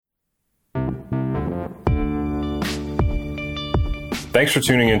Thanks for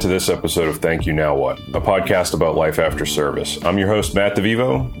tuning into this episode of Thank You Now What, a podcast about life after service. I'm your host, Matt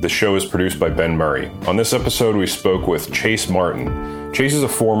DeVivo. The show is produced by Ben Murray. On this episode, we spoke with Chase Martin. Chase is a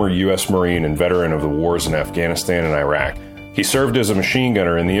former U.S. Marine and veteran of the wars in Afghanistan and Iraq. He served as a machine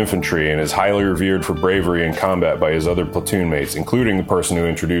gunner in the infantry and is highly revered for bravery in combat by his other platoon mates, including the person who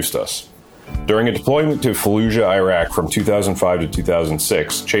introduced us. During a deployment to Fallujah, Iraq from 2005 to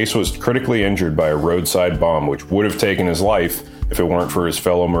 2006, Chase was critically injured by a roadside bomb which would have taken his life if it weren't for his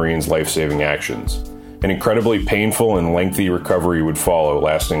fellow Marines' life-saving actions. An incredibly painful and lengthy recovery would follow,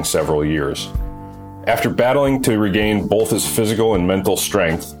 lasting several years. After battling to regain both his physical and mental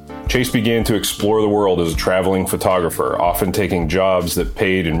strength, Chase began to explore the world as a traveling photographer, often taking jobs that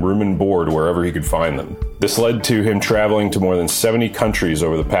paid in room and board wherever he could find them. This led to him traveling to more than 70 countries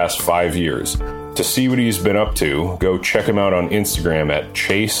over the past 5 years. To see what he's been up to, go check him out on Instagram at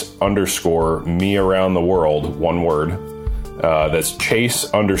Chase_me_around_the_world, one word. That's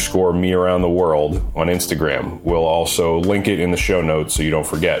Chase_me_around_the_world on Instagram. We'll also link it in the show notes so you don't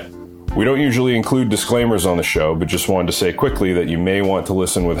forget. We don't usually include disclaimers on the show, but just wanted to say quickly that you may want to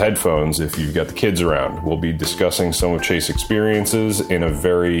listen with headphones if you've got the kids around. We'll be discussing some of Chase's experiences in a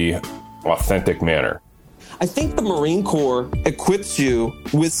very authentic manner. I think the Marine Corps equips you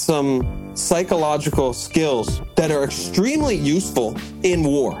with some psychological skills that are extremely useful in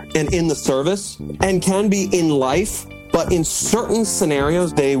war and in the service and can be in life, but in certain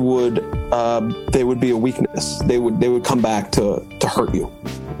scenarios they would be a weakness. They would come back to hurt you.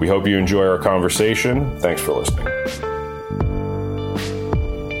 We hope you enjoy our conversation. Thanks for listening.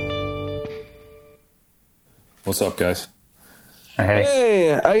 What's up, guys?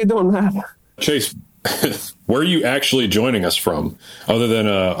 Hey, how you doing, Matt? Chase, where are you actually joining us from, other than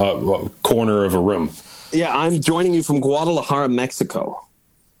a corner of a room? Yeah, I'm joining you from Guadalajara, Mexico,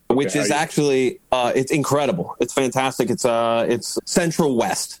 which is actually it's incredible. It's fantastic. It's Central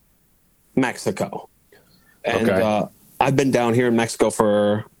West Mexico, and I've been down here in Mexico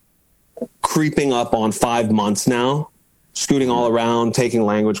for creeping up on 5 months now, scooting all around, taking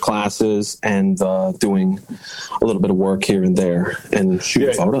language classes, and doing a little bit of work here and there and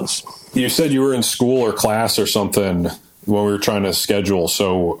shooting photos. You said you were in school or class or something when we were trying to schedule.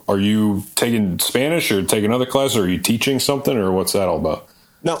 So are you taking Spanish or taking other classes, or are you teaching something, or what's that all about?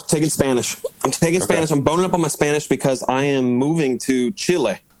 No, taking Spanish. I'm taking Spanish. I'm boning up on my Spanish because I am moving to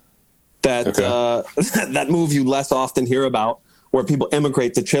Chile. That move you less often hear about, where people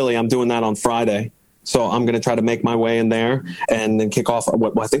immigrate to Chile. I'm doing that on Friday. So I'm going to try to make my way in there and then kick off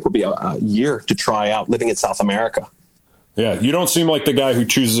what I think will be a year to try out living in South America. Yeah, you don't seem like the guy who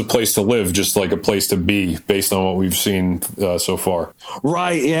chooses a place to live, just like a place to be based on what we've seen so far.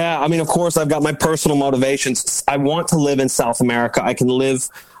 Right, yeah. I mean, of course, I've got my personal motivations. I want to live in South America. I can live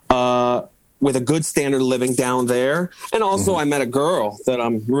with a good standard of living down there. And also I met a girl that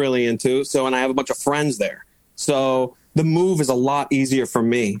I'm really into. And I have a bunch of friends there. So the move is a lot easier for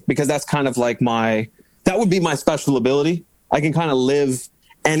me because that's kind of like that would be my special ability. I can kind of live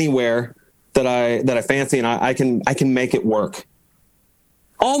anywhere that I fancy, and I can make it work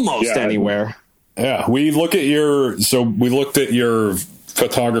almost anywhere. Yeah. We looked at your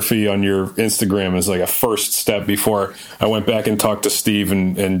photography on your Instagram as like a first step before I went back and talked to Steve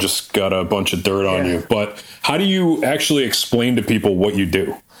and just got a bunch of dirt on you. But how do you actually explain to people what you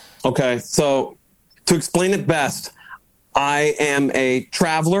do? Okay. So to explain it best, I am a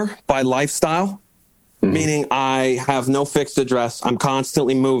traveler by lifestyle, meaning I have no fixed address. I'm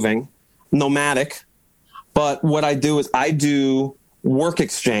constantly moving, nomadic. But what I do is I do work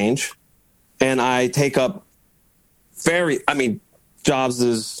exchange, and I take up jobs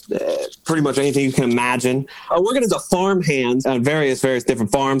is pretty much anything you can imagine. Working as a farm hand on various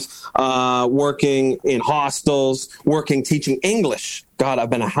different farms, working in hostels, teaching English. God, I've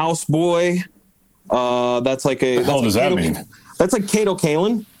been a houseboy. That's like a. What the hell does that mean? That's like Kato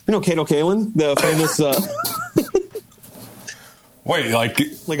Kaelin. You know Kato Kaelin, the famous. Wait, like a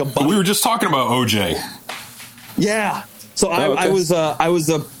we were just talking about OJ. Yeah. So I was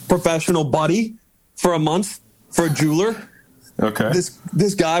a professional buddy for a month for a jeweler. Okay.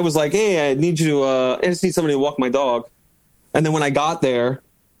 This guy was like, "Hey, I just need somebody to walk my dog." And then when I got there,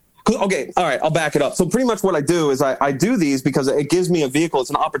 okay, all right, I'll back it up. So pretty much what I do is I do these because it gives me a vehicle. It's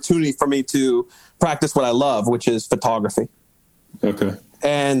an opportunity for me to practice what I love, which is photography. Okay.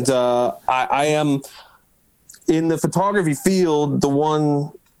 And I am in the photography field. The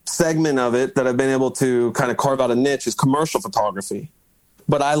one segment of it that I've been able to kind of carve out a niche is commercial photography.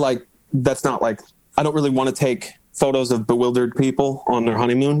 But I don't really want to take photos of bewildered people on their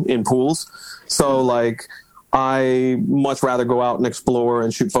honeymoon in pools. So I much rather go out and explore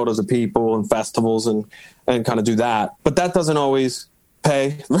and shoot photos of people and festivals and kind of do that. But that doesn't always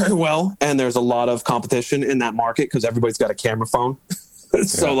pay very well, and there's a lot of competition in that market because everybody's got a camera phone.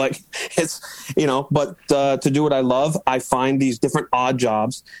 So like it's, but to do what I love, I find these different odd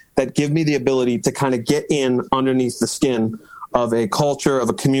jobs that give me the ability to kind of get in underneath the skin of a culture, of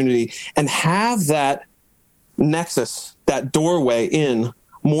a community, and have that nexus, that doorway in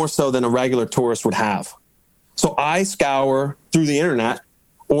more so than a regular tourist would have. So I scour through the internet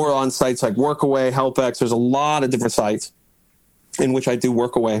or on sites like Workaway, HelpX. There's a lot of different sites in which I do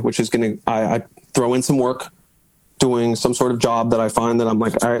Workaway, which is I throw in some work doing some sort of job that I find that I'm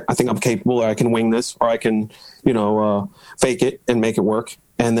like, all right, I think I'm capable, or I can wing this, or I can, fake it and make it work.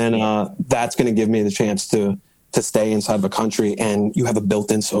 And then that's going to give me the chance to stay inside of a country, and you have a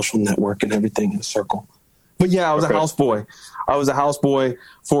built-in social network and everything in a circle. But yeah, I was a houseboy. I was a houseboy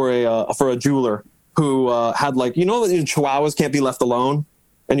for a jeweler who had that Chihuahuas can't be left alone,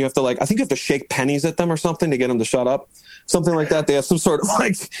 and you have to I think you have to shake pennies at them or something to get them to shut up. Something like that. They have some sort of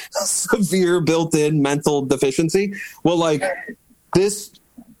severe built-in mental deficiency. Well, this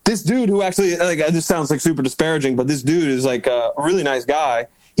dude who actually, this sounds super disparaging, but this dude is a really nice guy.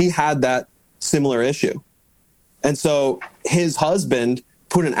 He had that similar issue. And so his husband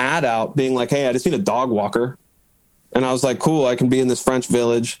put an ad out being like, hey, I just need a dog walker. And I was like, cool, I can be in this French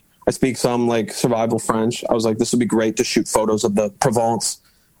village. I speak some survival French. I was like, this would be great to shoot photos of the Provence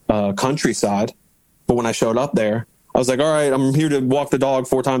countryside. But when I showed up there, I was like, all right, I'm here to walk the dog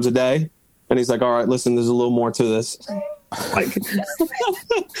 4 times a day. And he's like, all right, listen, there's a little more to this. I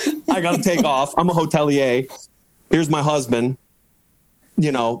got to take off. I'm a hotelier. Here's my husband.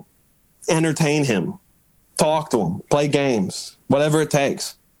 Entertain him, talk to him, play games, whatever it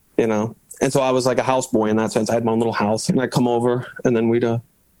takes, And so I was like a houseboy in that sense. I had my own little house, and I'd come over, and then we'd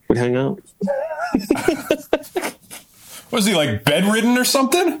hang out. Was he bedridden or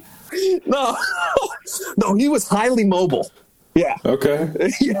something? No, he was highly mobile. Yeah. Okay.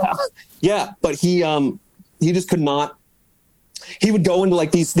 Yeah. But he just could not. He would go into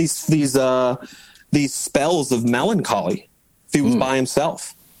these spells of melancholy if he was by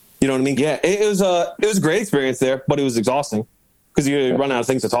himself. You know what I mean? Yeah. It was a great experience there, but it was exhausting because you run out of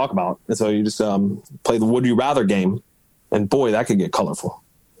things to talk about, and so you just play the would you rather game, and boy, that could get colorful.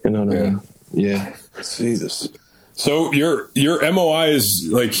 You know what I mean? Yeah. Jesus. So your MOI is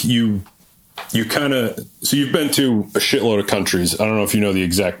you kind of, so you've been to a shitload of countries. I don't know if you know the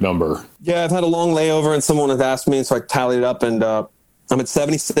exact number. Yeah, I've had a long layover, and someone has asked me, and so I tallied it up, and I'm at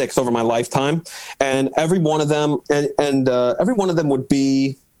 76 over my lifetime, and every one of them, every one of them would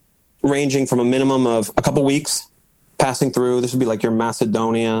be ranging from a minimum of a couple weeks passing through. This would be your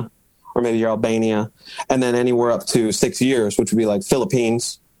Macedonia or maybe your Albania, and then anywhere up to 6 years, which would be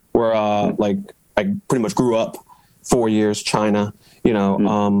Philippines, where I pretty much grew up. 4 years, China,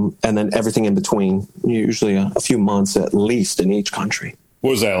 and then everything in between, usually a few months at least in each country. What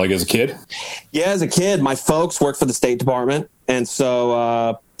was that as a kid? Yeah, as a kid, my folks worked for the State Department. And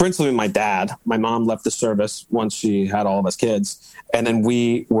so principally my dad, my mom left the service once she had all of us kids. And then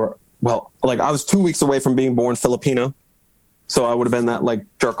we were, I was 2 weeks away from being born Filipino. So I would have been that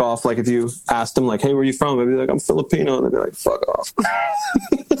jerk off. If you asked them hey, where are you from? I'd be like, I'm Filipino. And they'd be like, fuck off.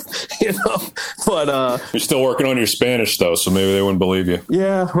 But you're still working on your Spanish though, so maybe they wouldn't believe you.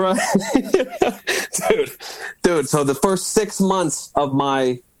 Yeah, right. dude. So the first 6 months of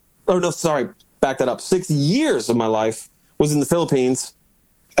back that up. 6 years of my life was in the Philippines,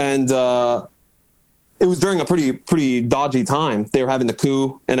 and it was during a pretty dodgy time. They were having the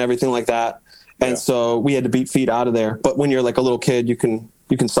coup and everything like that. And so we had to beat feet out of there. But when you're a little kid, you can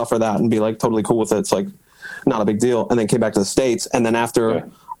suffer that and be totally cool with it. It's not a big deal. And then came back to the States. And then after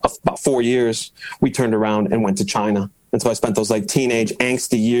about 4 years, we turned around and went to China. And so I spent those teenage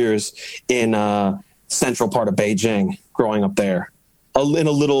angsty years in central part of Beijing, growing up there, in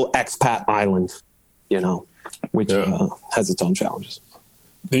a little expat island, which has its own challenges.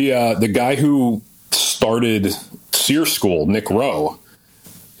 The guy who started SEER School, Nick Rowe,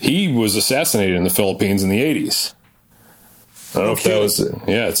 he was assassinated in the Philippines in the 80s. I don't know if that was...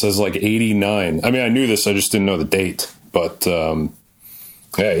 Yeah, it says 89. I mean, I knew this, I just didn't know the date. But, 89.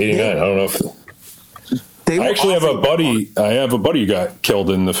 Yeah. I don't know if... I actually have a buddy who got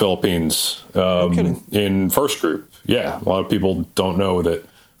killed in the Philippines in First Group. Yeah, a lot of people don't know that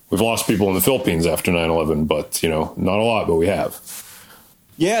we've lost people in the Philippines after 9/11, but, not a lot, but we have.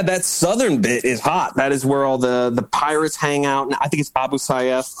 Yeah, that southern bit is hot. That is where all the pirates hang out. And I think it's Abu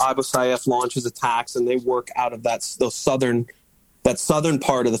Sayyaf. Abu Sayyaf launches attacks, and they work out of that southern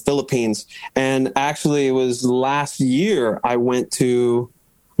part of the Philippines. And actually, it was last year I went to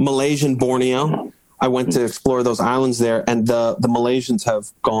Malaysian Borneo. I went to explore those islands there, and the Malaysians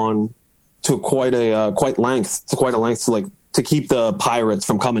have gone to quite a length to to keep the pirates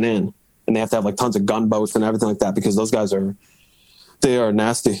from coming in, and they have to have like tons of gunboats and everything like that because those guys they are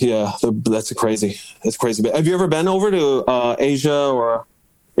nasty. Yeah, that's crazy. It's crazy. But have you ever been over to Asia or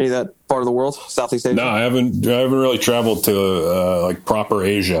any of that part of the world, Southeast Asia? No, I haven't really traveled to like proper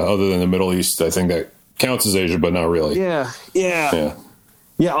Asia, other than the Middle East. I think that counts as Asia, but not really. Yeah.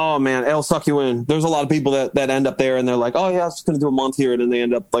 Oh man, it'll suck you in. There's a lot of people that end up there and they're like, oh yeah, I'm just going to do a month here, and then they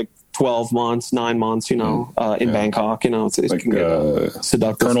end up like 12 months, 9 months, in Bangkok. It like can get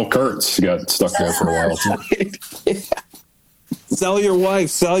seductive. Colonel Kurtz got stuck there for a while too. Yeah. Sell your wife,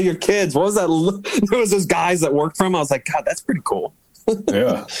 sell your kids. What was that? There was those guys that worked for him. I was like, God, that's pretty cool.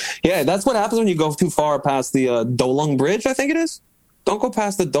 Yeah. Yeah, that's what happens when you go too far past the Dolung Bridge, I think it is. Don't go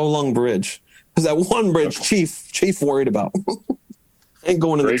past the Dolung Bridge. Because that one bridge Chief worried about. Ain't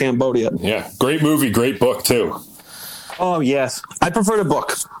going into Cambodia. Yeah. Great movie, great book too. Oh, yes. I prefer the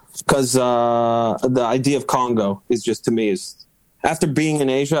book because the idea of Congo is just, to me, is after being in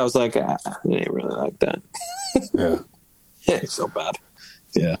Asia, I was like, it ain't really like that. Yeah. It's so bad.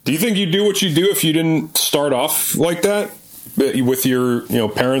 Yeah. Do you think you'd do what you do if you didn't start off like that with your,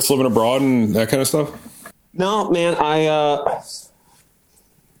 parents living abroad and that kind of stuff? No, man.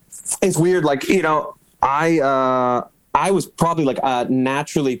 It's weird. Like, I was probably like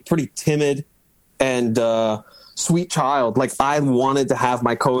naturally pretty timid and sweet child. Like I wanted to have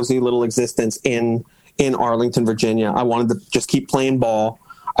my cozy little existence in Arlington, Virginia. I wanted to just keep playing ball.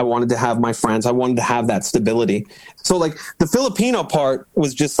 I wanted to have my friends. I wanted to have that stability. So like the Filipino part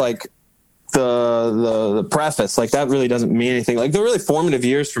was just like the preface. Like that really doesn't mean anything. Like the really formative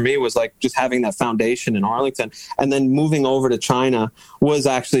years for me was like just having that foundation in Arlington, and then moving over to China was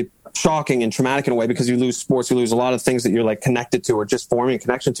actually shocking and traumatic in a way because you lose sports, you lose a lot of things that you're like connected to or just forming a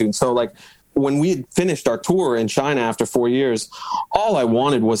connection to. And so like when we had finished our tour in China after 4 years, all I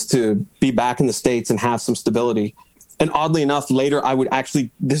wanted was to be back in the States and have some stability. And oddly enough, later I would actually,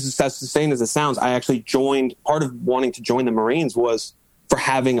 this is as insane as it sounds, I actually joined, part of wanting to join the Marines was for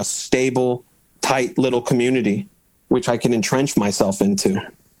having a stable, tight little community, which I can entrench myself into.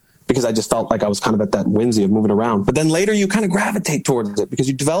 Because I just felt like I was kind of at that whimsy of moving around. But then later you kind of gravitate towards it because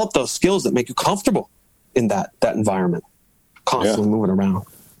you develop those skills that make you comfortable in that environment. Constantly moving around,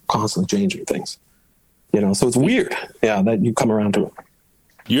 constantly changing things. So it's weird, that you come around to it.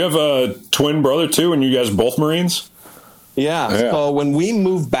 You have a twin brother too, and you guys both Marines? Yeah. So when we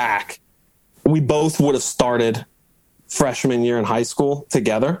moved back, we both would have started freshman year in high school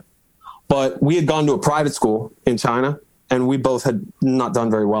together. But we had gone to a private school in China, and we both had not done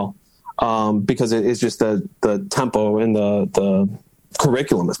very well because it's just the tempo and the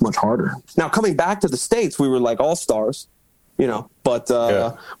curriculum is much harder. Now, coming back to the States, we were like all-stars, but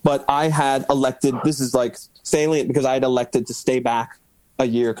I had elected, this is like salient because I had elected to stay back a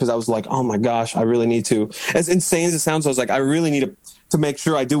year because I was like, oh my gosh, I really need to. As insane as it sounds, I was like, I really need to make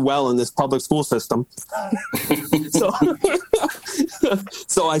sure I do well in this public school system.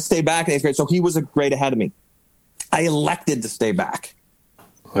 So I stayed back in 8th grade. So he was a grade ahead of me. I elected to stay back.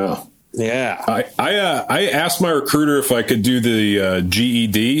 Yeah. Yeah. I asked my recruiter if I could do the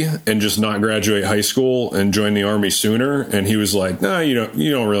GED and just not graduate high school and join the Army sooner. And he was like, no, you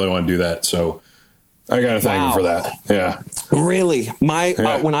don't really want to do that. So I got to thank him for that. Yeah. Really?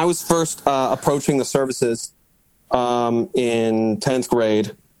 When I was first approaching the services in 10th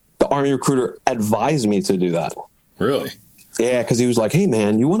grade, the Army recruiter advised me to do that. Really? Yeah, because he was like, hey,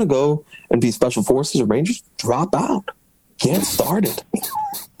 man, you want to go and be Special Forces or Rangers? Drop out. Get started.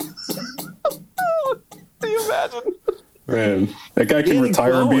 Do you imagine? Man, that guy can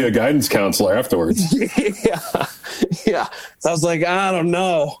retire and be a guidance counselor afterwards. Yeah. So I was like, I don't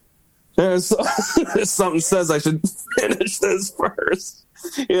know. There's something says I should finish this first.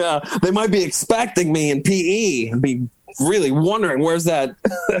 Yeah, they might be expecting me in PE and be really wondering where's that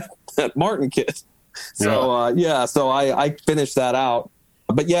Martin kid. So so I finished that out.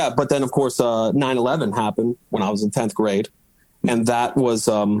 But then of course 9/11 happened when I was in 10th grade, and that was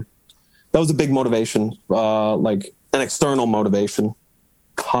a big motivation, like an external motivation,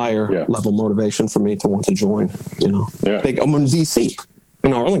 higher level motivation for me to want to join. I'm in DC,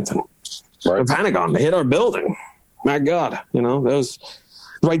 in Arlington, the Pentagon. They hit our building. My God, that was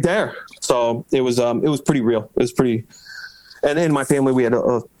right there. So it was pretty real. It was pretty. And in my family, we had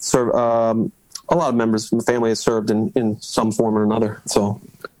a lot of members from the family has served in some form or another. So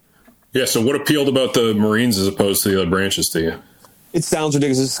what appealed about the Marines as opposed to the other branches to you? It sounds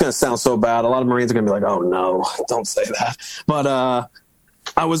ridiculous. It's going to sound so bad. A lot of Marines are going to be like, oh no, don't say that. But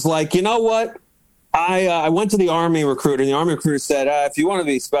I was like, you know what? I went to the Army recruiter, and the Army recruiter said, if you want to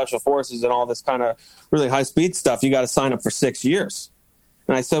be Special Forces and all this kind of really high-speed stuff, you got to sign up for 6 years.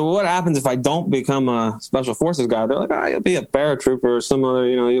 And I said, well, what happens if I don't become a special forces guy? They're like, you'll be a paratrooper or some other,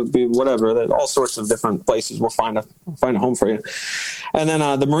 you'll be whatever. There's all sorts of different places. We'll find a home for you. And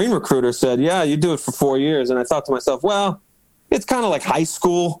then the Marine recruiter said, yeah, you do it for 4 years. And I thought to myself, well, it's kind of like high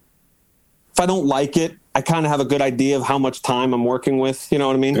school. If I don't like it, I kind of have a good idea of how much time I'm working with. You know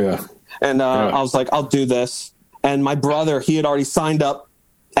what I mean? Yeah. And I was like, I'll do this. And my brother, he had already signed up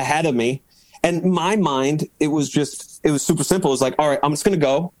ahead of me. And in my mind, it was super simple. It was like, all right, I'm just going to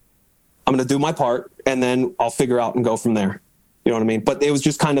go. I'm going to do my part, and then I'll figure out and go from there. You know what I mean? But it was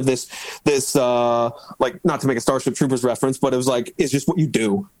just kind of this like, not to make a Starship Troopers reference, but it was like, it's just what you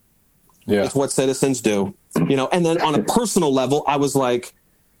do. Yeah. It's what citizens do, And then on a personal level, I was like,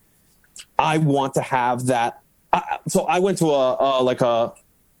 I want to have that. So I went to a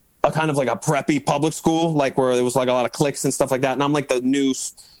kind of like a preppy public school, like where there was like a lot of cliques and stuff like that. And I'm like the new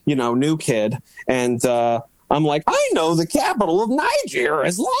kid. And, I'm like, I know the capital of Niger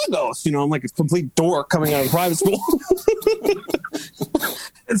is Lagos. I'm like a complete dork coming out of private school.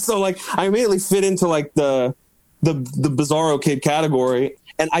 And so like, I immediately fit into like the bizarro kid category.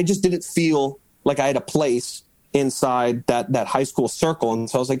 And I just didn't feel like I had a place inside that high school circle. And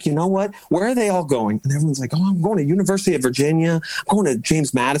so I was like, you know what? Where are they all going? And everyone's like, oh, I'm going to University of Virginia. I'm going to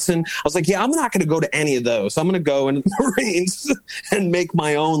James Madison. I was like, yeah, I'm not going to go to any of those. I'm going to go in the Marines and make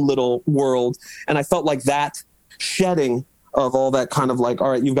my own little world. And I felt like that shedding of all that kind of like, all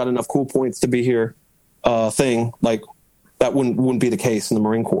right, you've got enough cool points to be here thing, like that wouldn't be the case in the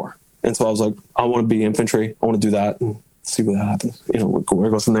Marine Corps. And so I was like, I want to be infantry. I want to do that and see what happens. Where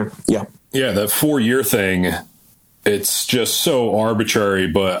it goes from there. Yeah. Yeah. That 4-year thing, it's just so arbitrary,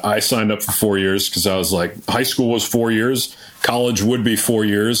 but I signed up for 4 years because I was like, high school was 4 years. College would be 4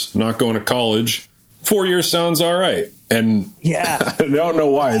 years. Not going to college. 4 years sounds all right. And yeah, I don't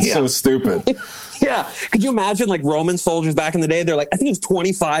know why it's so stupid. Yeah. Could you imagine like Roman soldiers back in the day? They're like, I think it was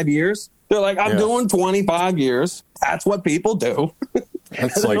 25 years. They're like, I'm doing 25 years. That's what people do.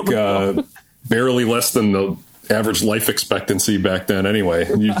 That's like barely less than the average life expectancy back then anyway.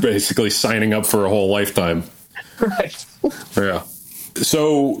 You're basically signing up for a whole lifetime. Right. Yeah.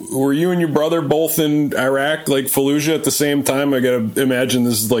 So were you and your brother both in Iraq, like Fallujah at the same time? I got to imagine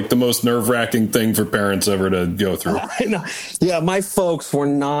this is like the most nerve-wracking thing for parents ever to go through. Yeah, my folks were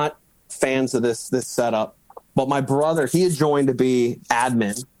not fans of this setup. But my brother, he had joined to be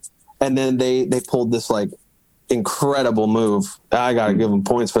admin. And then they pulled this like incredible move. I got to give them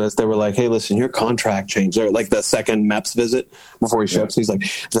points for this. They were like, hey, listen, your contract changed. They're like the second MEPS visit before he ships. He's like,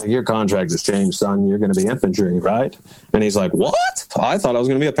 your contract has changed, son. You're going to be infantry, right? And he's like, what? I thought I was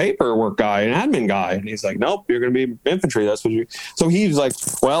going to be a paperwork guy, an admin guy. And he's like, nope, you're going to be infantry. That's what you. So he was like,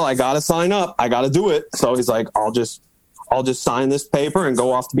 well, I got to sign up. I got to do it. So he's like, I'll just sign this paper and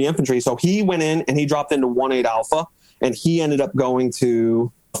go off to be infantry. So he went in and he dropped into 1-8 Alpha, and he ended up going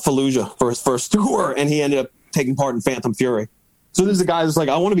to Fallujah for his first tour, and he ended up taking part in Phantom Fury. So this is a guy who's like,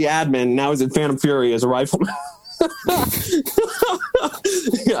 I want to be admin. Now he's in Phantom Fury as a rifleman.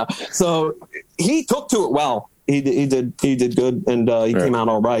 Yeah. So he took to it well. He did good, and he came out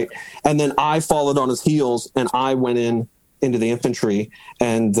all right. And then I followed on his heels, and I went into the infantry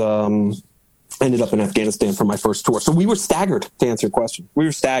and ended up in Afghanistan for my first tour. So we were staggered, to answer your question. We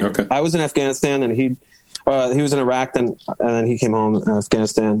were staggered. Okay. I was in Afghanistan, and he was in Iraq, and then he came home in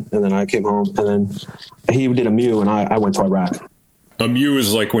Afghanistan, and then I came home, and then he did a MEU, and I went to Iraq. A MEU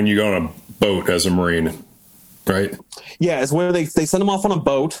is like when you go on a boat as a Marine, right? Yeah, it's where they send them off on a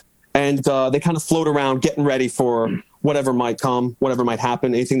boat, and they kind of float around getting ready for whatever might come, whatever might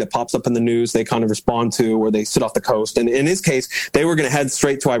happen, anything that pops up in the news, they kind of respond to, or they sit off the coast. And in his case, they were going to head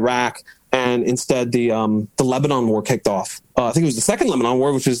straight to Iraq, and instead the Lebanon War kicked off. I think it was the second Lebanon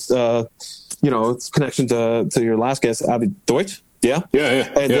War, which is... it's connection to your last guest, Avi Deutsch. Yeah.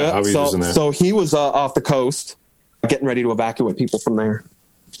 And, so he was off the coast getting ready to evacuate people from there.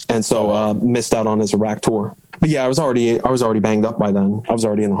 And so missed out on his Iraq tour. But yeah, I was already banged up by then. I was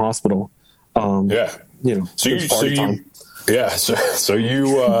already in the hospital. So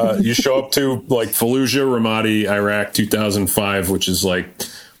you show up to like Fallujah, Ramadi, Iraq 2005, which is like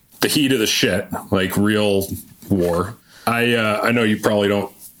the heat of the shit, like real war. I know you probably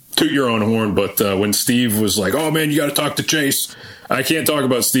don't toot your own horn, but when Steve was like, oh man, you got to talk to Chase. I can't talk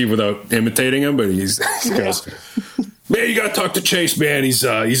about Steve without imitating him, but he goes, man, you got to talk to Chase, man. He's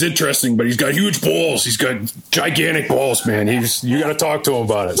interesting, but he's got huge balls. He's got gigantic balls, man. You got to talk to him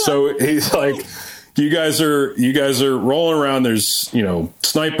about it. So he's like, you guys are rolling around. There's,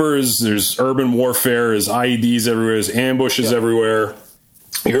 snipers, there's urban warfare, there's IEDs everywhere, there's ambushes everywhere.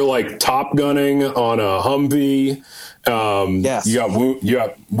 You're like top gunning on a Humvee. You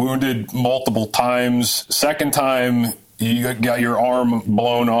got wounded multiple times. Second time, you got your arm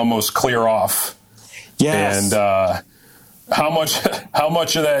blown almost clear off. Yes. And how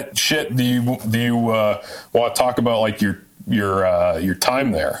much of that shit do you want to talk about, like your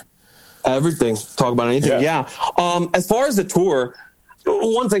time there? Everything. Talk about anything. Yeah. As far as the tour,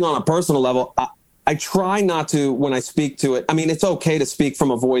 one thing on a personal level, I try not to, when I speak to it, I mean, it's okay to speak from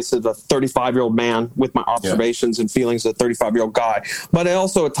a voice of a 35-year-old man with my observations and feelings of a 35-year-old guy. But I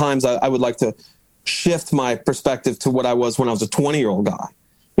also, at times, I would like to shift my perspective to what I was when I was a 20-year-old guy,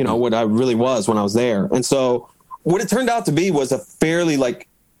 you know, what I really was when I was there. And so what it turned out to be was a fairly like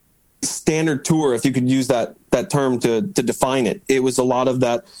standard tour, if you could use that term to define it. It was a lot of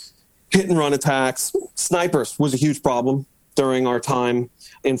that hit and run attacks. Snipers was a huge problem during our time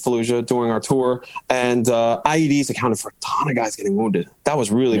in Fallujah, during our tour, and IEDs accounted for a ton of guys getting wounded. That was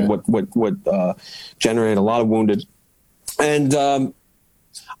really what generated a lot of wounded. And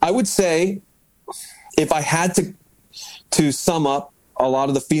I would say, if I had to sum up a lot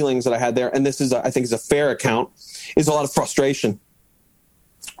of the feelings that I had there, and this is, I think, is a fair account, is a lot of frustration.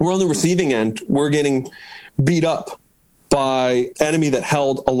 We're on the receiving end. We're getting beat up by enemy that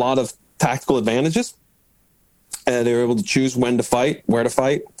held a lot of tactical advantages. And they were able to choose when to fight, where to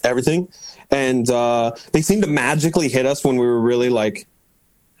fight, everything. And they seemed to magically hit us when we were really like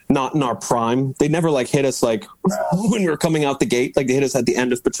not in our prime. They never like hit us like when we were coming out the gate. Like they hit us at the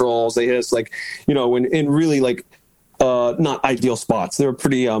end of patrols. They hit us like, you know, in really like not ideal spots. They were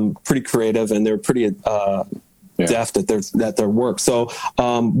pretty creative, and they were pretty deft at their work. So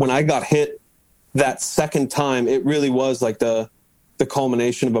when I got hit that second time, it really was like the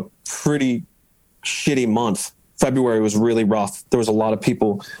culmination of a pretty shitty month. February was really rough. There was a lot of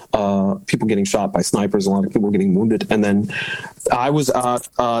people getting shot by snipers, a lot of people getting wounded. And then I was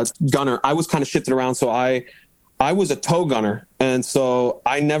a gunner. I was kind of shifted around. So I was a tow gunner. And so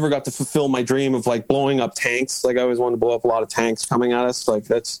I never got to fulfill my dream of like blowing up tanks. Like I always wanted to blow up a lot of tanks coming at us. Like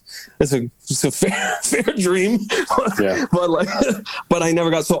that's a fair dream. Yeah. but I never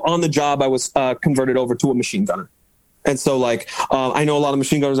got, so on the job, I was converted over to a machine gunner. And so, like, I know a lot of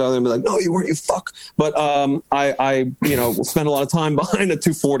machine gunners out there and be like, no, you weren't, you fuck. But I spent a lot of time behind a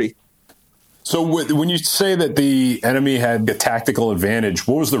 240. So when you say that the enemy had a tactical advantage,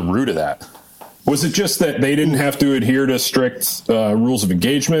 what was the root of that? Was it just that they didn't have to adhere to strict rules of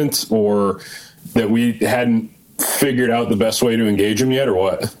engagement, or that we hadn't figured out the best way to engage them yet, or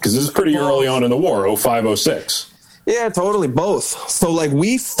what? Because this is pretty early on in the war, 05, 06. Yeah, totally, both. So, like,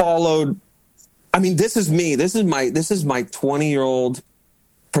 we followed... I mean, this is me. This is my 20-year-old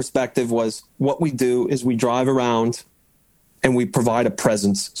perspective. Was what we do is we drive around and we provide a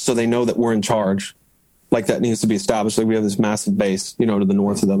presence so they know that we're in charge. Like that needs to be established. Like we have this massive base, you know, to the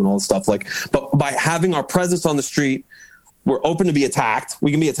north of them and all this stuff. Like, but by having our presence on the street, we're open to be attacked.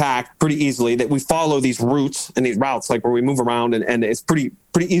 We can be attacked pretty easily. That we follow these routes and these routes, like where we move around, and it's pretty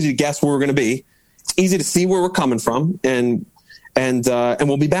easy to guess where we're going to be. It's easy to see where we're coming from, and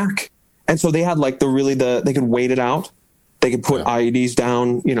we'll be back. And so they had like they could wait it out. They could put IEDs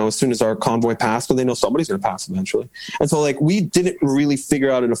down, you know, as soon as our convoy passed, so they know somebody's going to pass eventually. And so like we didn't really figure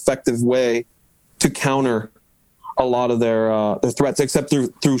out an effective way to counter a lot of their threats, except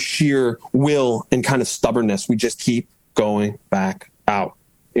through sheer will and kind of stubbornness. We just keep going back out,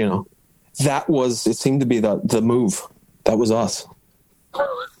 you know. It seemed to be the move. That was us,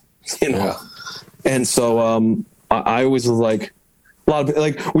 you know. Yeah. And so I always was like, a lot of,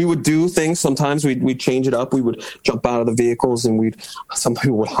 like, we would do things. Sometimes we'd change it up. We would jump out of the vehicles, and some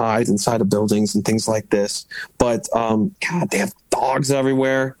people would hide inside of buildings and things like this. But God, they have dogs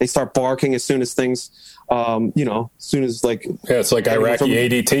everywhere. They start barking as soon as things, as soon as like it's like Iraqi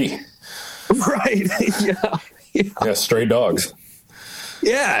ADT, right? Yeah, stray dogs.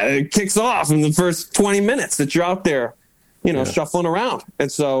 Yeah, it kicks off in the first 20 minutes that you're out there, shuffling around.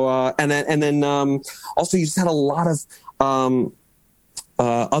 And so and then also you just had a lot of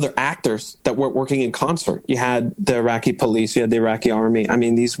other actors that were working in concert. You had the Iraqi police, you had the Iraqi army. I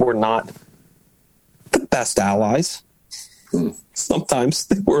mean, these were not the best allies. Sometimes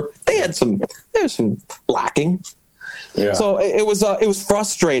they had some lacking. Yeah. So it was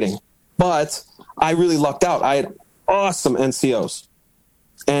frustrating, but I really lucked out. I had awesome NCOs,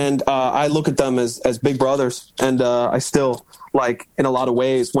 and I look at them as big brothers, and I still, like, in a lot of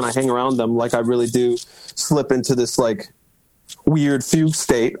ways, when I hang around them, like, I really do slip into this like weird fugue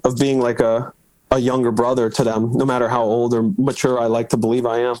state of being like a younger brother to them, no matter how old or mature I like to believe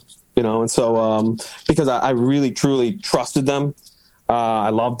I am, and so because I really truly trusted them, I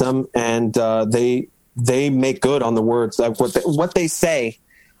loved them, and they make good on the words. Like what they say,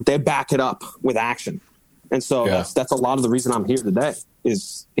 they back it up with action. And so that's a lot of the reason I'm here today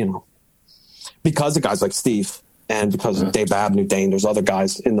is, because of guys like Steve And because of Dave Abney, Dane, there's other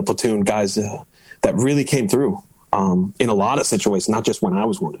guys in the platoon, guys that really came through in a lot of situations, not just when I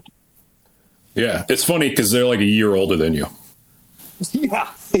was wounded. Yeah, it's funny because they're like a year older than you. Yeah,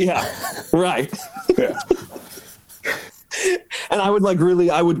 right. Yeah. And I would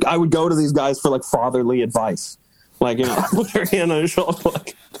I would go to these guys for like fatherly advice. Like, put their hand on your shoulder,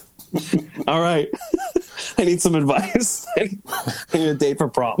 like, all right, I need some advice. I need a date for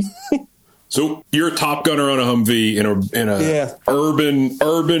prom. So you're a top gunner on a Humvee in a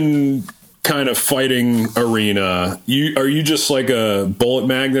urban kind of fighting arena. Are you just like a bullet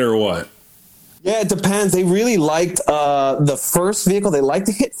magnet or what? Yeah, it depends. They really liked the first vehicle. They like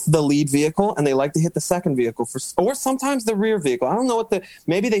to hit the lead vehicle, and they like to hit the second vehicle or sometimes the rear vehicle. I don't know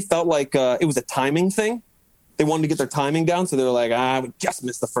maybe they felt like it was a timing thing. They wanted to get their timing down, so they were like, we just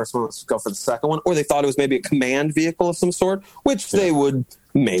missed the first one. Let's go for the second one. Or they thought it was maybe a command vehicle of some sort, which they would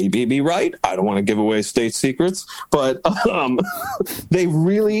maybe be right. I don't want to give away state secrets, but they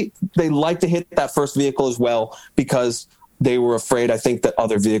like to hit that first vehicle as well because they were afraid, I think, that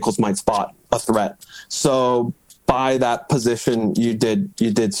other vehicles might spot a threat. So by that position, you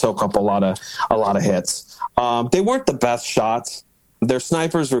did soak up a lot of hits. They weren't the best shots. Their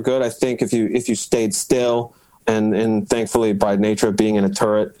snipers were good. I think if you stayed still, and thankfully by nature of being in a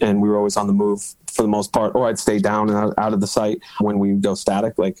turret, and we were always on the move for the most part, or I'd stay down and out of the sight when we go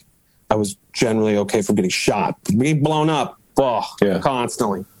static. Like, I was generally okay for getting shot. Being blown up,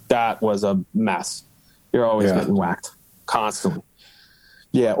 constantly. That was a mess. You're always getting whacked. Constantly.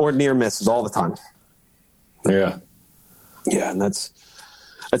 Yeah, or near misses all the time. Yeah. Yeah, and that's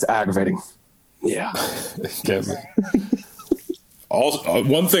aggravating. Yeah. Also,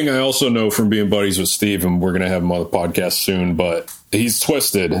 one thing I also know from being buddies with Steve, and we're going to have him on the podcast soon, but he's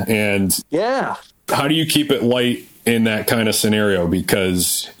twisted. And how do you keep it light in that kind of scenario?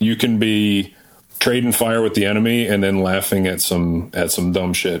 Because you can be trading fire with the enemy and then laughing at some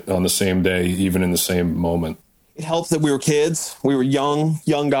dumb shit on the same day, even in the same moment. It helps that we were kids. We were young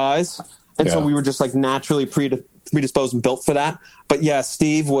guys. And so we were just like naturally predisposed and built for that. But yeah,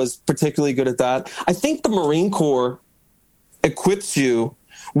 Steve was particularly good at that. I think the Marine Corps equips you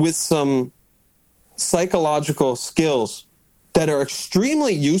with some psychological skills that are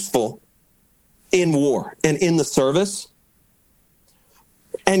extremely useful in war and in the service,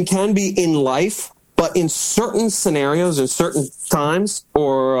 and can be in life, but in certain scenarios, in certain times,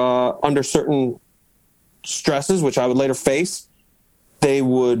 or under certain stresses, which I would later face, they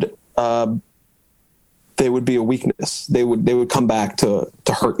would be a weakness. They would come back to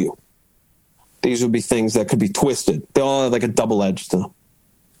hurt you. These would be things that could be twisted. They all have like a double-edged,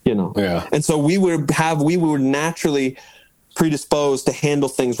 Yeah. And so we were naturally predisposed to handle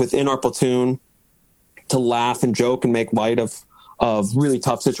things within our platoon, to laugh and joke and make light of really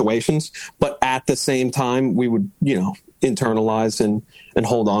tough situations. But at the same time, we would, internalize and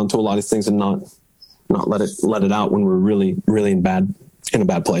hold on to a lot of things and not let it out when we're really, really in a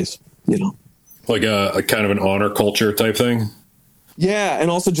bad place, Like a kind of an honor culture type thing. Yeah. And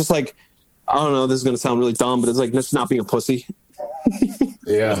also just like, I don't know, this is going to sound really dumb, but it's like just not being a pussy.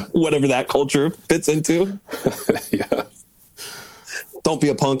 Yeah. Whatever that culture fits into. Yeah. Don't be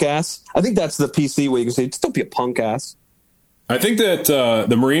a punk ass. I think that's the PC way you can say, just don't be a punk ass. I think that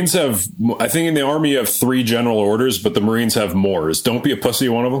the Marines have, I think in the Army you have 3 general orders, but the Marines have more. Is don't be a pussy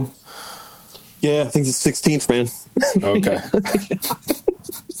one of them? Yeah, I think it's 16th, man. Okay.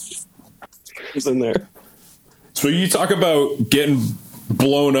 It's in there. So you talk about getting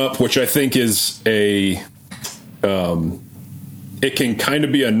blown up, which I think is it can kind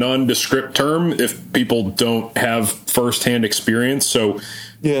of be a nondescript term if people don't have firsthand experience. So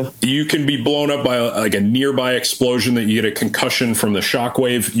you can be blown up by like a nearby explosion that you get a concussion from the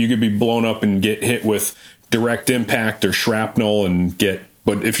shockwave. You could be blown up and get hit with direct impact or shrapnel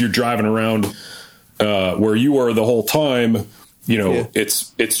but if you're driving around where you were the whole time,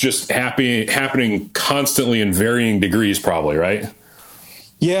 it's just happening constantly in varying degrees, probably, right?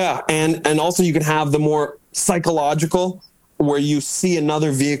 Yeah, and also you can have the more psychological, where you see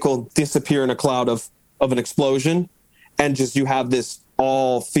another vehicle disappear in a cloud of an explosion, and just you have this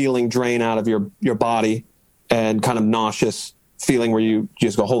all feeling drain out of your body, and kind of nauseous feeling where you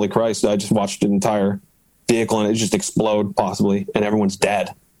just go, holy Christ, I just watched an entire vehicle and it just explode possibly, and everyone's dead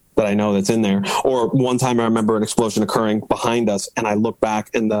that I know that's in there. Or one time I remember an explosion occurring behind us, and I looked back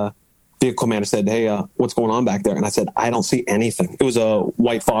and the vehicle commander said, hey, what's going on back there? And I said, I don't see anything. It was a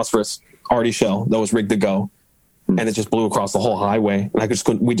white phosphorus arty shell that was rigged to go. And it just blew across the whole highway.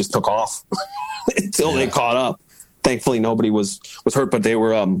 And we just took off until they caught up. Thankfully, nobody was hurt, but they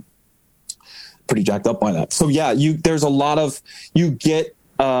were pretty jacked up by that. So there's a lot of, you get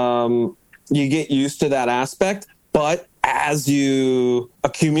used to that aspect, But as you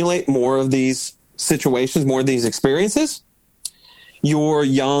accumulate more of these situations, more of these experiences, your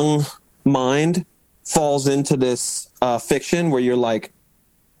young mind falls into this fiction where you're like,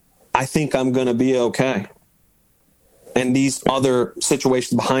 I think I'm going to be okay. And these other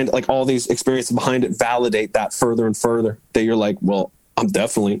situations behind it, like all these experiences behind it, validate that further and further, that you're like, well, I'm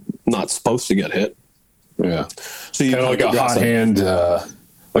definitely not supposed to get hit. Yeah. So you kind of like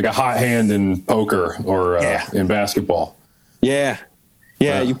a hot hand in poker or in basketball. Yeah.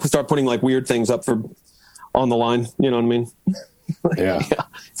 Yeah. You start putting like weird things up on the line. You know what I mean? Yeah.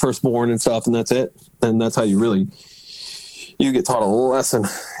 Firstborn and stuff. And that's it. And that's how you get taught a lesson.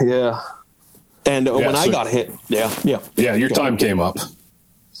 Yeah. And when I got hit, your time came up.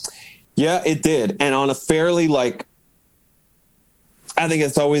 Yeah, it did. And on a fairly I think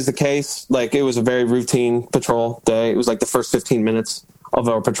it's always the case. Like, it was a very routine patrol day. It was like the first 15 minutes of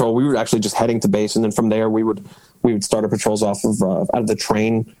our patrol. We were actually just heading to base. And then from there, we would start our patrols off of, out of the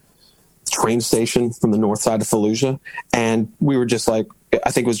train station from the north side of Fallujah. And we were just like,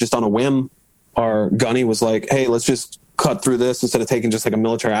 I think it was just on a whim. Our gunny was like, hey, let's just cut through this instead of taking just like a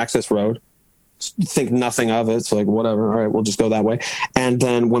military access road. Think nothing of it. It's like, whatever. All right, we'll just go that way. And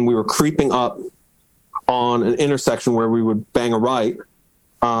then when we were creeping up on an intersection where we would bang a right,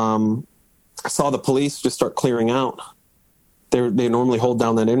 I saw the police just start clearing out. They normally hold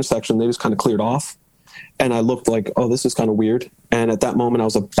down that intersection. They just kind of cleared off. And I looked like, oh, this is kind of weird. And at that moment, I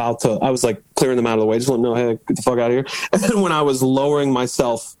was like clearing them out of the way. Just letting them know, hey, get the fuck out of here. And then when I was lowering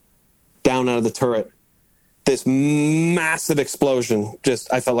myself down out of the turret, this massive explosion,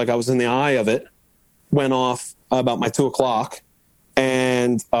 I felt like I was in the eye of it, went off about my 2:00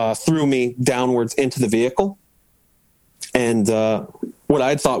 and threw me downwards into the vehicle. And what I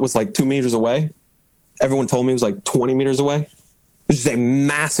had thought was like 2 meters away, everyone told me it was like 20 meters away. It was just a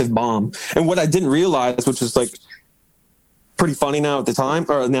massive bomb. And what I didn't realize, which is like pretty funny now at the time,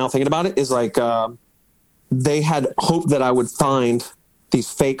 or now thinking about it, is like they had hoped that I would find these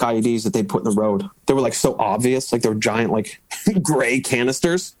fake IEDs that they'd put in the road. They were like so obvious, like they were giant, like gray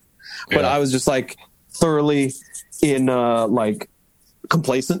canisters. But I was just like thoroughly in like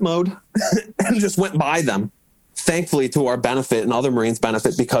complacent mode and just went by them. Thankfully, to our benefit and other Marines'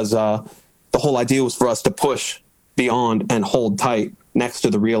 benefit, because the whole idea was for us to push beyond and hold tight next to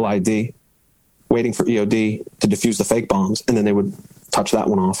the real ID, waiting for EOD to defuse the fake bombs, and then they would touch that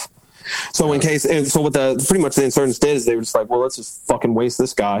one off. So what pretty much the insurgents did is they were just like, well, let's just fucking waste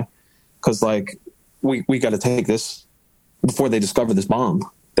this guy, because like we got to take this before they discover this bomb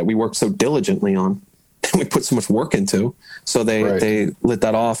that we worked so diligently on and we put so much work into. So they lit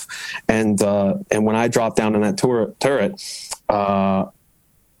that off, and when I dropped down in that turret,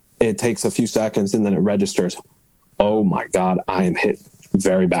 it takes a few seconds and then it registers. Oh my God, I am hit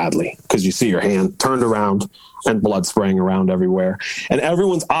very badly, because you see your hand turned around and blood spraying around everywhere, and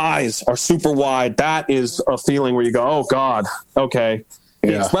everyone's eyes are super wide. That is a feeling where you go, oh God, okay.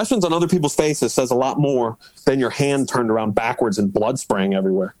 The expressions on other people's faces says a lot more than your hand turned around backwards and blood spraying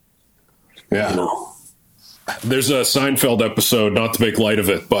everywhere. Yeah. You know? There's a Seinfeld episode, not to make light of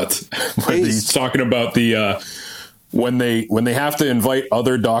it, but when he's talking about the when they have to invite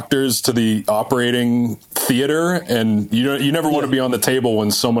other doctors to the operating theater, and you never want to be on the table when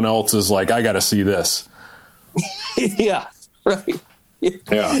someone else is like, I got to see this. Yeah, right.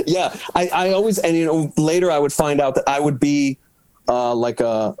 Yeah. I always, and later I would find out that I would be like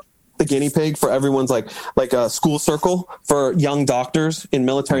the guinea pig for everyone's like a school circle for young doctors in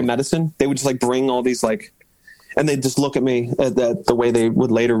military medicine. They would just like bring all these and they'd just look at me at the way they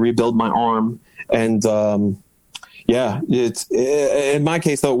would later rebuild my arm. And in my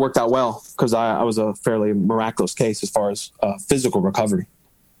case though, it worked out well, because I was a fairly miraculous case as far as physical recovery.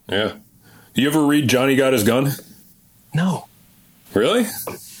 Yeah. You ever read Johnny Got His Gun? No. Really?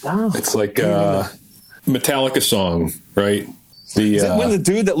 No. It's like a Metallica song, right? Is it when the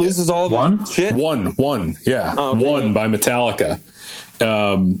dude that loses all of his shit? One, yeah. Oh, okay. One by Metallica.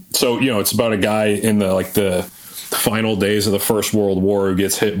 So, it's about a guy in the final days of the First World War who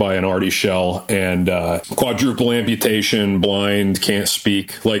gets hit by an arty shell and quadruple amputation, blind, can't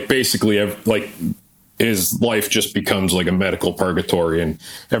speak. Like, basically, his life just becomes like a medical purgatory, and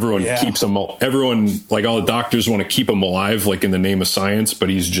everyone keeps him. Everyone, like all the doctors, want to keep him alive, like in the name of science, but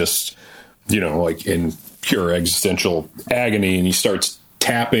he's just, like in pure existential agony, and he starts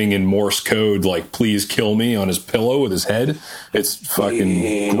tapping in Morse code, like "Please kill me" on his pillow with his head. It's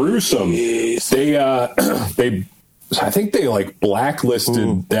fucking gruesome. I think they like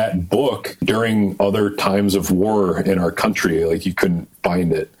blacklisted that book during other times of war in our country. Like, you couldn't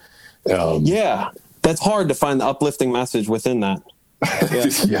find it. That's hard to find the uplifting message within that.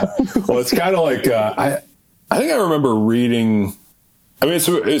 Yeah. Well, it's kind of like I think I remember reading. I mean,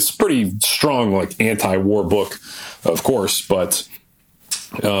 it's pretty strong, like anti-war book, of course, but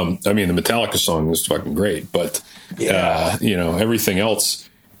I mean, the Metallica song was fucking great, but everything else.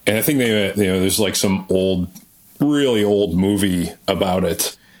 And I think there's like some really old movie about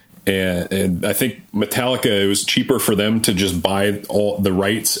it. And I think Metallica, it was cheaper for them to just buy all the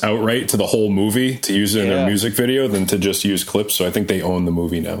rights outright to the whole movie to use it in their music video than to just use clips. So I think they own the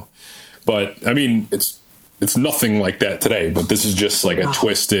movie now. But I mean, it's nothing like that today, but this is just like a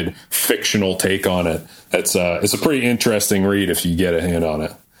twisted fictional take on it. It's a pretty interesting read if you get a hand on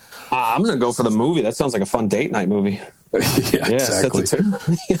it. I'm going to go for the movie. That sounds like a fun date night movie. Yeah, exactly.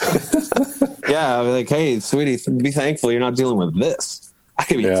 Yeah, I'll be like, hey, sweetie, be thankful you're not dealing with this. I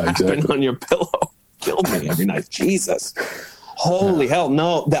could be tapping on your pillow. Kill me every night. Jesus. Holy hell.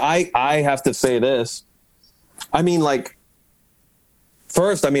 No, I have to say this. I mean, like,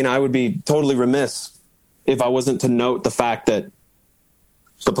 first, I mean, I would be totally remiss if I wasn't to note the fact that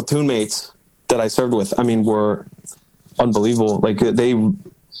the platoon mates that I served with, I mean, were unbelievable. Like,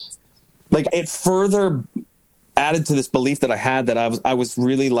 it further added to this belief that I had that I was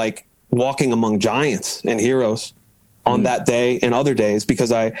really like walking among giants and heroes on that day and other days,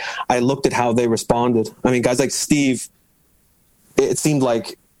 because I looked at how they responded. I mean, guys like Steve, it seemed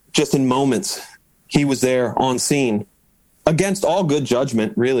like just in moments he was there on scene against all good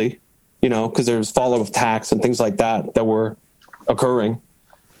judgment, really, because there's follow-up attacks and things like that were occurring.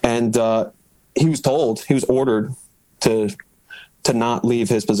 And he was ordered to not leave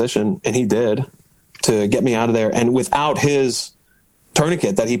his position, and he did, to get me out of there. And without his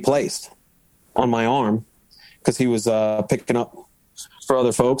tourniquet that he placed on my arm, because he was picking up for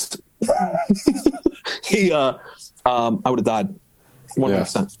other folks, I would have died 100%.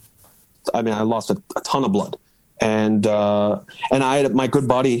 Yeah. I mean, I lost a ton of blood. And I had my good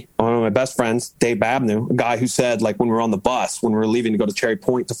buddy, one of my best friends, Dave Babnew, a guy who said, like, when we were on the bus, when we were leaving to go to Cherry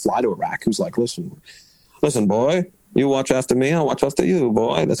Point to fly to Iraq, he was like, listen, boy, you watch after me, I'll watch after you,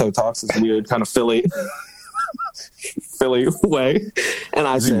 boy. That's how he talks, this weird kind of Philly way. And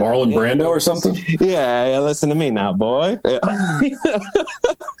I said, Marlon Brando or something? Yeah, listen to me now, boy. Yeah.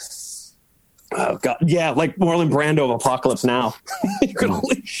 Oh God, yeah, like Marlon Brando of Apocalypse Now. You can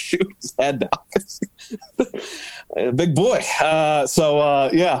only shoot his head now. Big boy. So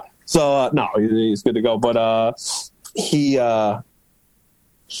no, he's good to go. But he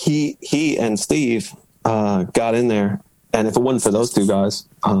and Steve got in there, and if it wasn't for those two guys,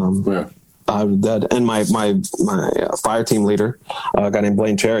 I was dead. And my fire team leader, a guy named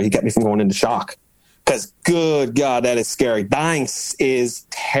Blaine Cherry, he kept me from going into shock, because good God, that is scary. Dying is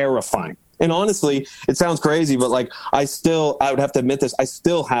terrifying. And honestly, it sounds crazy, but like I would have to admit this. I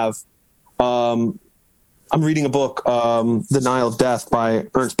still have. I'm reading a book, Denial of Death by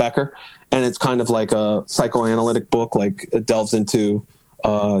Ernst Becker, and it's kind of like a psychoanalytic book. Like, it delves into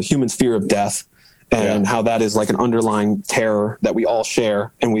human's fear of death and how that is like an underlying terror that we all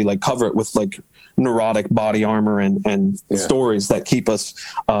share, and we like cover it with like neurotic body armor and stories that keep us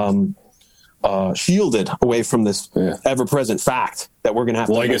shielded away from this ever-present fact that we're going to have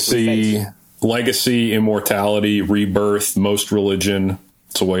to legacy, immortality, rebirth, most religion.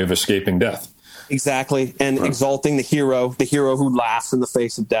 It's a way of escaping death. Exactly. And exalting the hero who laughs in the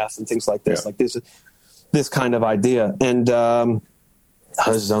face of death and things like this. Like this kind of idea. And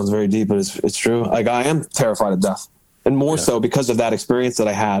this sounds very deep, but it's true. Like, I am terrified of death, and more so because of that experience that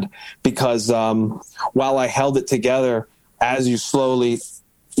I had, because while I held it together, as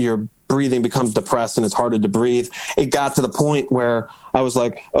your breathing becomes depressed and it's harder to breathe, it got to the point where I was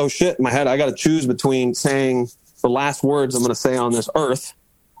like, oh shit, in my head, I got to choose between saying the last words I'm going to say on this earth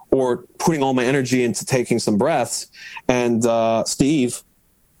or putting all my energy into taking some breaths. And Steve,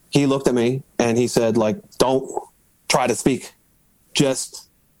 he looked at me and he said, like, don't try to speak. Just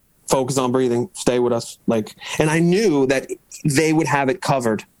focus on breathing. Stay with us. Like, and I knew that they would have it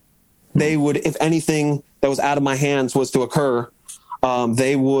covered. They would, if anything that was out of my hands was to occur,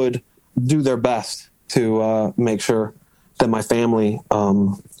 they would do their best to make sure that my family,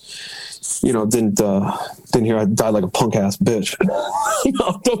 didn't hear I died like a punk ass bitch.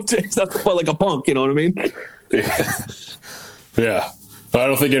 Don't take that like a punk. You know what I mean? Yeah. I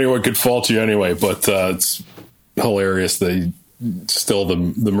don't think anyone could fault you anyway, but it's hilarious that still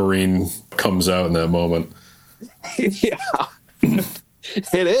the Marine comes out in that moment. Yeah.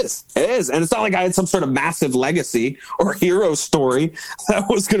 It is. And it's not like I had some sort of massive legacy or hero story that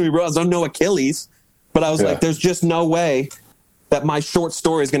was going to be real. I was on no Achilles, but I was like, there's just no way that my short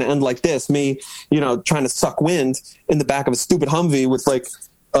story is going to end like this. Me, trying to suck wind in the back of a stupid Humvee with like,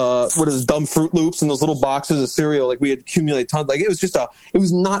 what is dumb Fruit Loops and those little boxes of cereal. Like, we had accumulated tons. Like, it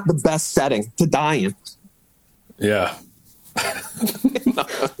was not the best setting to die in. Yeah.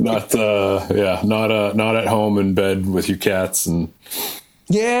 Not at home in bed with your cats and.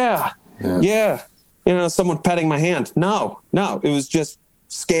 Yeah. Someone petting my hand. No, it was just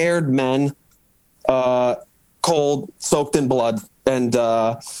scared men, cold, soaked in blood. And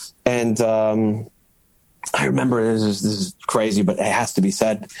I remember this is crazy, but it has to be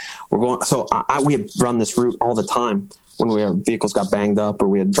said. We had run this route all the time when our vehicles got banged up or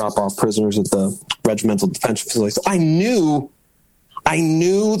we had drop off prisoners at the regimental detention facility. So I knew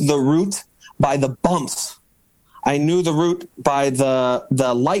the route by the bumps. I knew the route by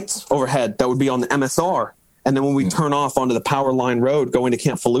the lights overhead that would be on the MSR. And then when we turn off onto the Power Line Road going to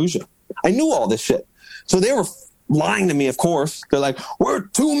Camp Fallujah, I knew all this shit. So they were lying to me, of course. They're like, we're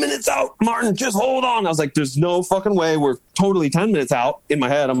 2 minutes out, Martin, just hold on. I was like, there's no fucking way. We're totally 10 minutes out. In my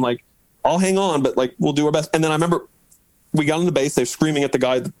head, I'm like, I'll hang on, but like, we'll do our best. And then I remember we got on the base. They're screaming at the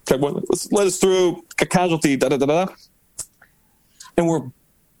guy. Let us through, a casualty, da-da-da-da. And we're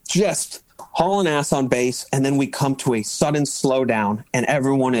just hauling ass on base. And then we come to a sudden slowdown and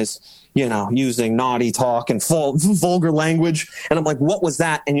everyone is, using naughty talk and vulgar language. And I'm like, what was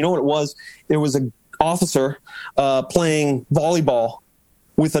that? And you know what it was? There was a officer playing volleyball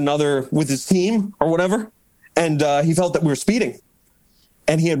with his team or whatever. And he felt that we were speeding.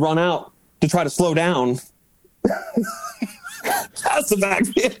 And he had run out to try to slow down. That's the back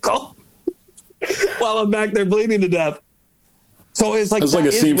vehicle. While I'm back there bleeding to death. So it's like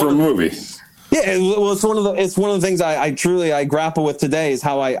a scene from a movie. Yeah, it's one of the things I grapple with today is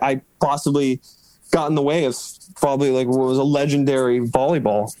how I possibly got in the way of probably like what was a legendary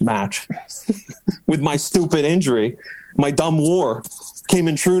volleyball match with my stupid injury. My dumb war came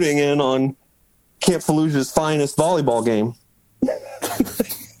intruding in on Camp Fallujah's finest volleyball game.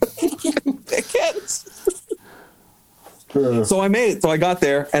 So I made it. So I got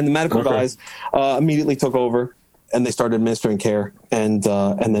there, and the medical guys immediately took over. And they started administering care, and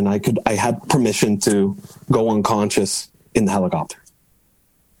then I had permission to go unconscious in the helicopter.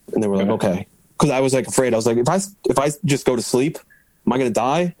 And they were like, okay, because I was like afraid. I was like, if I just go to sleep, am I going to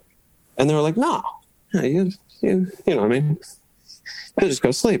die? And they were like, no, you know what I mean? I just go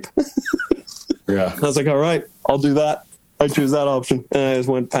to sleep. Yeah. I was like, all right, I'll do that. I choose that option, and I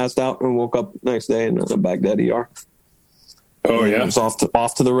just passed out, and woke up next day in Baghdad ER. Oh yeah, I was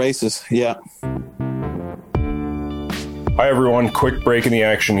off to the races. Yeah. Hi, everyone. Quick break in the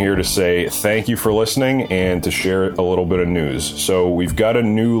action here to say thank you for listening and to share a little bit of news. So we've got a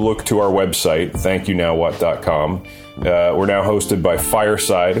new look to our website, thankyouNowWhat.com. We're now hosted by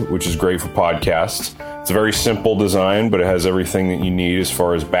Fireside, which is great for podcasts. It's a very simple design, but it has everything that you need as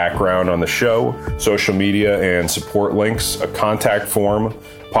far as background on the show, social media and support links, a contact form,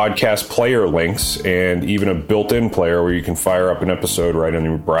 podcast player links, and even a built-in player where you can fire up an episode right on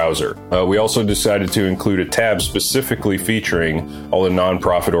your browser. We also decided to include a tab specifically featuring all the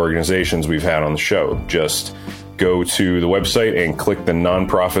nonprofit organizations we've had on the show. Just go to the website and click the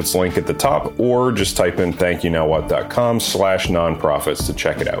nonprofits link at the top, or just type in thankyouNowWhat.com/nonprofits to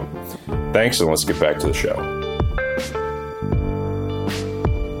check it out. Thanks, and let's get back to the show.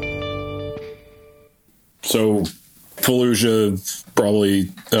 So Fallujah, probably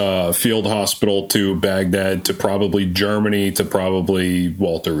field hospital to Baghdad to probably Germany to probably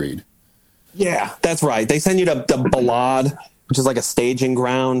Walter Reed. Yeah, that's right. They send you to Balad, which is like a staging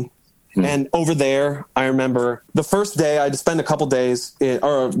ground. And over there, I remember the first day I had to spend a couple days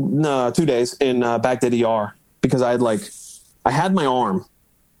 2 days in Baghdad ER because I had my arm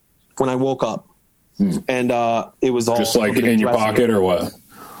when I woke up, and it was all just like in your pocket or what?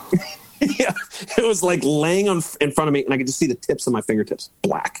 Yeah, it was like laying in front of me, and I could just see the tips of my fingertips,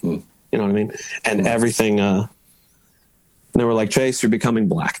 black. You know what I mean? And everything. And they were like, "Chase, you're becoming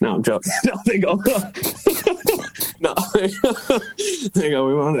black." No, I'm joking. No, they go. No, they go.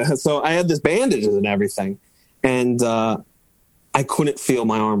 We want to. So I had this bandages and everything, and I couldn't feel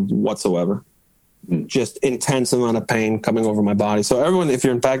my arm whatsoever. Just intense amount of pain coming over my body. So everyone, if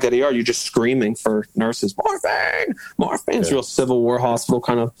you're in Baghdad ER, you're just screaming for nurses, morphine, morphine. It's a real Civil War hospital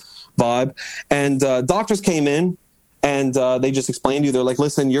kind of vibe. And doctors came in, and they just explained to you. They're like,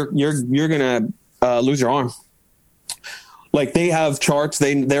 "Listen, you're gonna lose your arm." Like, they have charts,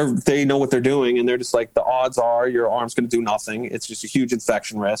 they know what they're doing, and they're just like, the odds are your arm's going to do nothing. It's just a huge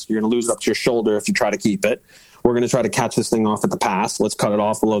infection risk. You're going to lose it up to your shoulder if you try to keep it. We're going to try to catch this thing off at the pass. Let's cut it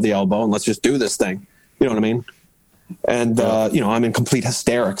off below the elbow, and let's just do this thing. You know what I mean? And, I'm in complete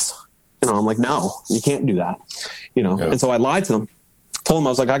hysterics. I'm like, no, you can't do that. And so I lied to them. Told them, I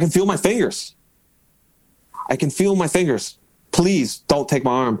was like, I can feel my fingers. please don't take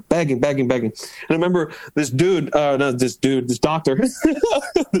my arm. Begging. And I remember this doctor,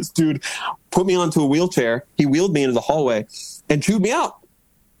 this dude put me onto a wheelchair. He wheeled me into the hallway and chewed me out.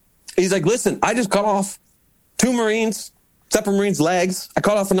 He's like, listen, I just cut off 2 Marines, separate Marines' legs. I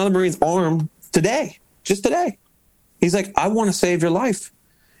cut off another Marine's arm just today. He's like, I want to save your life.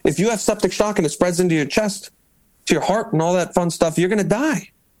 If you have septic shock and it spreads into your chest, to your heart and all that fun stuff, you're going to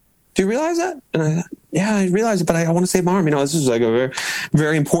die. Do you realize that? And I thought, yeah, I realize it, but I want to save my arm. This is like a very,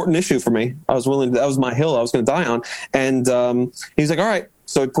 very important issue for me. That was my hill I was going to die on. And he's like, all right.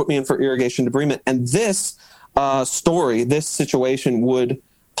 So he put me in for irrigation debridement. And this this situation would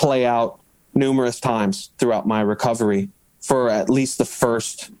play out numerous times throughout my recovery for at least the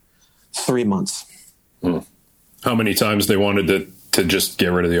first 3 months. How many times they wanted to just get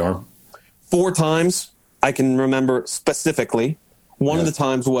rid of the arm? 4 times I can remember specifically. One of the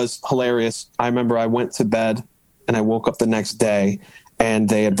times was hilarious. I remember I went to bed and I woke up the next day and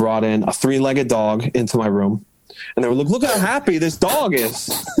they had brought in a 3-legged dog into my room. And they were like, look how happy this dog is.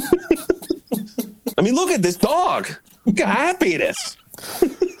 I mean, look at this dog. Look how happy it is.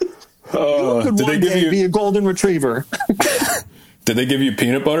 Could one day be a golden retriever. Did they give you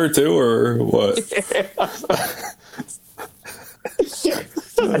peanut butter too, or what?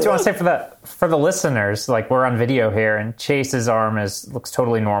 I just want to say for the listeners, like, we're on video here, and Chase's arm looks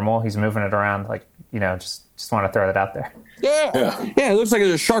totally normal. He's moving it around, like, just want to throw that out there. Yeah. It looks like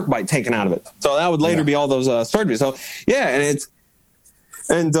there's a shark bite taken out of it. So that would later be all those surgeries. So yeah,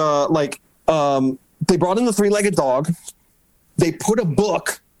 they brought in the 3-legged dog. They put a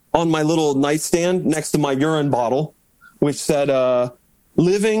book on my little nightstand next to my urine bottle, which said,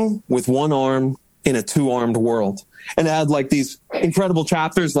 living with one arm in a 2-armed world. And it had like these incredible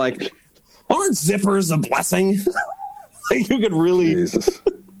chapters like, aren't zippers a blessing? Like, you could really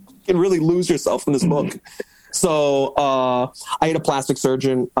lose yourself in this book. So I had a plastic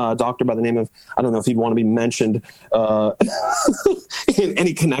surgeon, doctor by the name of, I don't know if he'd want to be mentioned in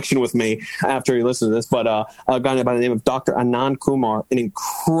any connection with me after he listened to this, but a guy by the name of Dr. Anand Kumar, an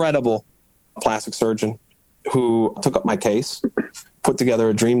incredible plastic surgeon who took up my case, put together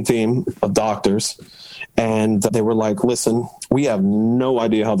a dream team of doctors. And they were like, listen, we have no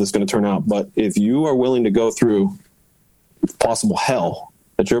idea how this is going to turn out, but if you are willing to go through possible hell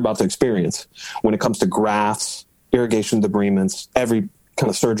that you're about to experience when it comes to grafts, irrigation debridements, every kind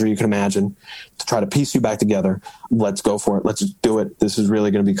of surgery you can imagine to try to piece you back together, let's go for it. Let's just do it. This is really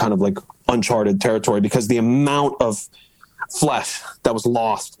going to be kind of like uncharted territory, because the amount of flesh that was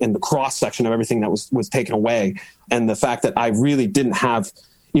lost and the cross section of everything that was taken away, and the fact that I really didn't have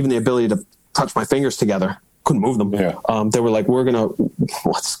even the ability to touch my fingers together, couldn't move them. Yeah. They were like,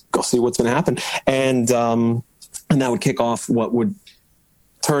 let's go see what's going to happen. And that would kick off what would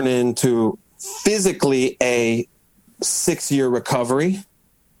turn into physically a 6-year recovery,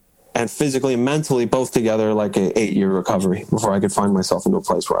 and physically and mentally both together like a 8-year recovery before I could find myself into a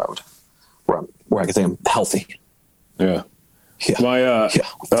place where I could say I'm healthy. Yeah. Yeah.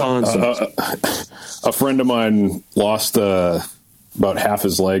 A friend of mine lost about half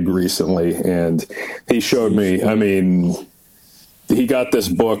his leg recently, and he showed me, I mean, he got this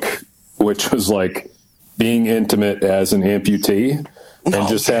book, which was like being intimate as an amputee, and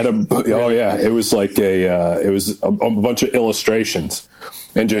just had it was like it was a bunch of illustrations,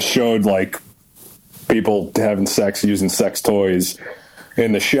 and just showed like people having sex using sex toys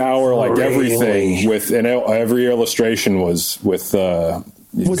in the shower, like everything and every illustration was with,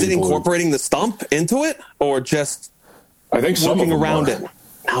 was it incorporating the stump into it, or just, I think looking around it?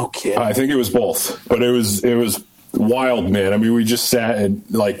 No kidding. I think it was both, but it was wild, man. I mean, we just sat in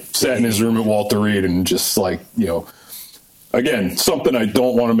his room at Walter Reed and just like, again, something I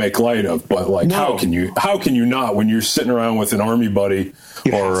don't want to make light of, but like, no. How can you not, when you're sitting around with an army buddy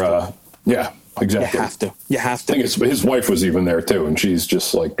yeah, exactly. You have to. I think his wife was even there too, and she's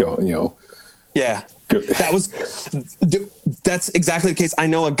just like going, Yeah. That's exactly the case. I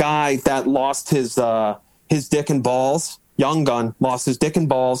know a guy that lost his dick and balls. Young gun lost his dick and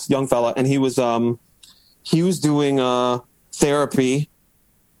balls, young fella, and he was doing therapy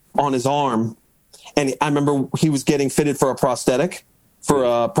on his arm, and I remember he was getting fitted for a prosthetic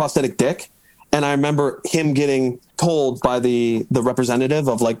dick, and I remember him getting told by the representative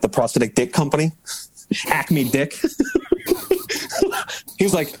of like the prosthetic dick company, Acme Dick. He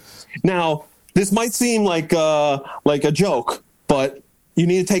was like, now this might seem like a joke, but you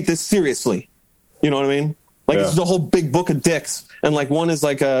need to take this seriously. You know what I mean? Like, It's a whole big book of dicks, and like one is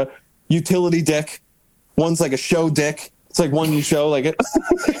like a utility dick, one's like a show dick. It's like one you show like it,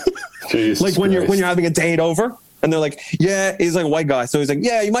 like when you're having a date over, and they're like, yeah, he's like a white guy, so he's like,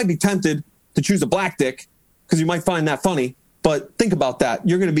 yeah, you might be tempted to choose a black dick because you might find that funny, But think about that.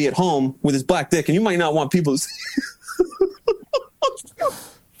 You're going to be at home with his black dick, and you might not want people to see.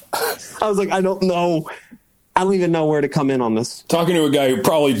 I was like, I don't know. I don't even know where to come in on this. Talking to a guy who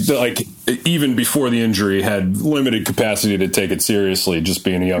probably, like, even before the injury, had limited capacity to take it seriously, just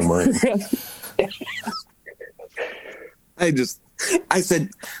being a young Marine. I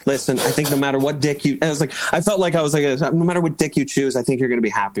said, listen, I think no matter what dick you, I felt like no matter what dick you choose, I think you're going to be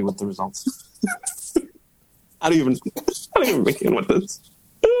happy with the results. I don't even begin with this.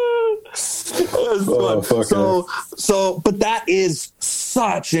 But that is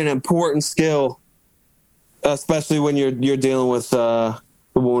such an important skill, especially when you're dealing with the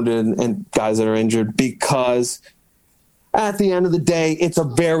wounded and guys that are injured, because at the end of the day, it's a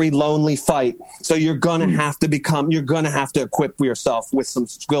very lonely fight. So you're going to have to equip yourself with some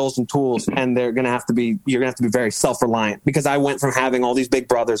skills and tools, and you're going to have to be very self-reliant, because I went from having all these big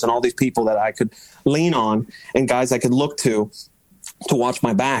brothers and all these people that I could lean on and guys I could look to watch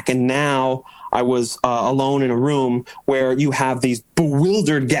my back. And now I was alone in a room where you have these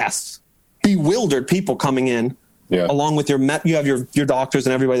bewildered guests, bewildered people coming in. Yeah. Along with you have your doctors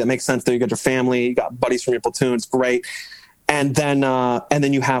and everybody that makes sense there. You got your family, you got buddies from your platoon. It's great. And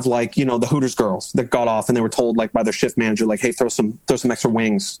then you have, like, you know, the Hooters girls that got off and they were told, like, by their shift manager, like, hey, throw some extra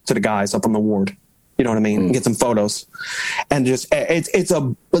wings to the guys up on the ward. You know what I mean? And get some photos. And just, it's a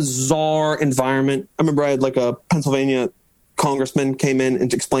bizarre environment. I remember I had, like, a Pennsylvania congressman came in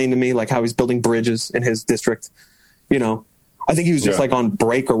and explained to me, like, how he's building bridges in his district. You know, I think he was just like on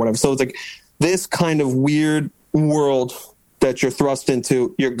break or whatever. So it's like this kind of weird world that you're thrust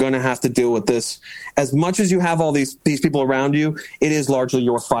into. You're going to have to deal with this. As much as you have all these people around you, it is largely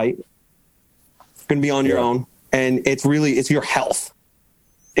your fight. You're going to be on your own, and it's your health,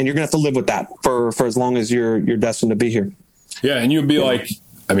 and you're going to have to live with that for as long as you're destined to be here. Yeah. And you'd be like,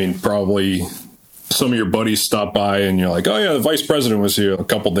 I mean, probably some of your buddies stop by and you're like, oh yeah, the vice president was here a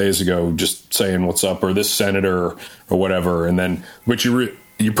couple days ago, just saying what's up, or this senator or whatever. And then, but you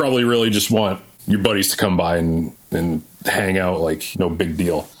probably really just want your buddies to come by and hang out, like no big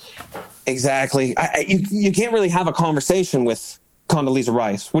deal. Exactly. You can't really have a conversation with Condoleezza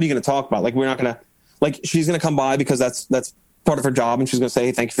Rice. What are you going to talk about? Like, we're not going to, like, she's going to come by because that's part of her job, and she's going to say,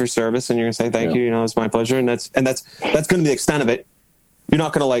 hey, thank you for your service, and you're going to say thank you. You know, it's my pleasure, and that's going to be the extent of it. You're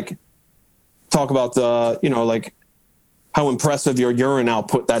not going to, like, talk about the, you know, like how impressive your urine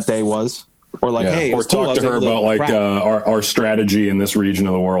output that day was, or like, hey, or talk to her about like our strategy in this region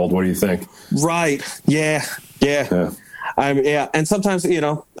of the world. What do you think? Right. Yeah. And sometimes, you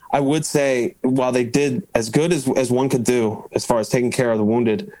know, I would say, while they did as good as one could do as far as taking care of the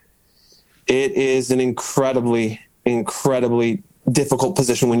wounded, it is an incredibly, incredibly difficult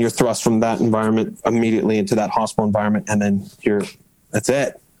position when you're thrust from that environment immediately into that hospital environment, and then that's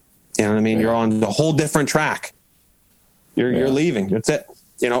it. You know what I mean? You're on a whole different track. You're leaving. That's it.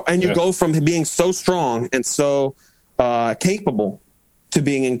 You know, and you go from being so strong and so capable to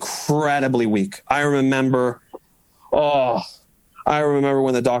being incredibly weak. I remember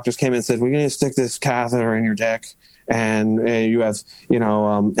when the doctors came in and said, we're going to stick this catheter in your dick, and you have, you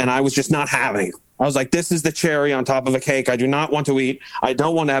know, and I was just not having it. I was like, this is the cherry on top of a cake. I do not want to eat. I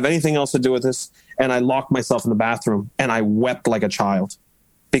don't want to have anything else to do with this. And I locked myself in the bathroom and I wept like a child,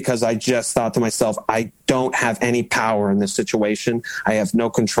 because I just thought to myself, I don't have any power in this situation. I have no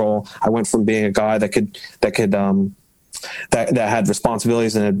control. I went from being a guy that had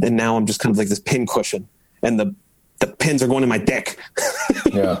responsibilities, and now I'm just kind of like this pin cushion, and the pins are going in my dick.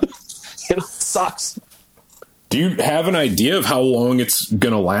 Yeah. You know, it sucks. Do you have an idea of how long it's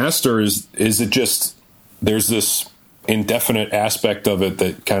going to last, or is it just there's this indefinite aspect of it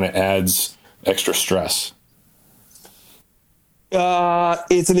that kind of adds extra stress?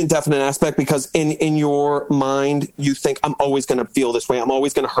 It's an indefinite aspect, because in your mind, you think, I'm always going to feel this way. I'm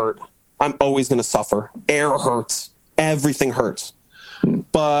always going to hurt. I'm always going to suffer. Air hurts. Everything hurts.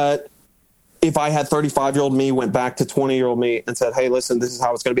 But if I had 35-year-old me went back to 20-year-old me and said, hey, listen, this is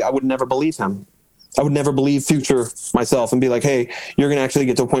how it's going to be, I would never believe him. I would never believe future myself and be like, hey, you're going to actually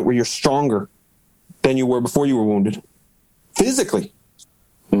get to a point where you're stronger than you were before you were wounded. Physically.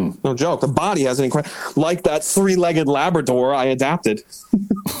 No joke. The body has an incredible, like that 3-legged Labrador I adapted.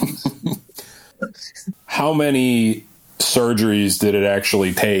 How many surgeries did it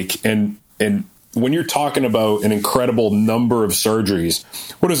actually take? And when you're talking about an incredible number of surgeries,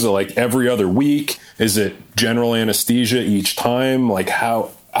 what is it, like every other week? Is it general anesthesia each time? Like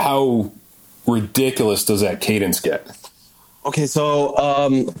how ridiculous does that cadence get? Okay, so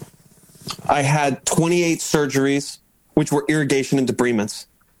I had 28 surgeries, which were irrigation and debridements.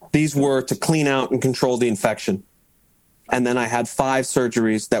 These were to clean out and control the infection. And then I had 5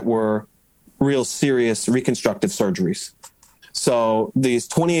 surgeries that were real serious reconstructive surgeries. So these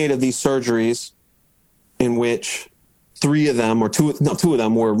 28 of these surgeries, in which two of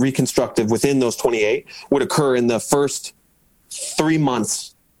them were reconstructive within those 28, would occur in the first 3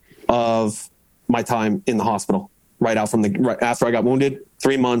 months of my time in the hospital. Right after I got wounded,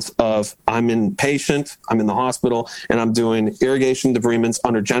 3 months of I'm inpatient, I'm in the hospital, and I'm doing irrigation debridements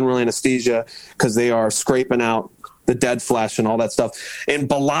under general anesthesia because they are scraping out the dead flesh and all that stuff. In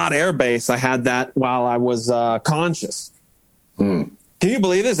Balad Air Base, I had that while I was conscious. Can you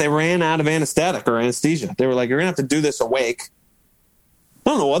believe this? They ran out of anesthetic or anesthesia. They were like, you're going to have to do this awake.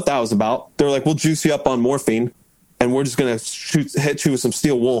 I don't know what that was about. They were like, we'll juice you up on morphine, and we're just going to hit you with some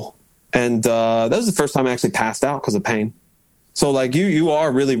steel wool. And that was the first time I actually passed out because of pain. So like you are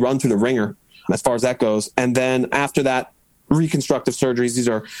really run through the ringer as far as that goes. And then after that, reconstructive surgeries, these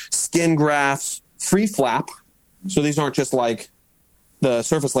are skin grafts, free flap. So these aren't just like the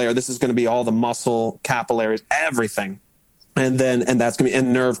surface layer. This is going to be all the muscle, capillaries, everything. And that's going to be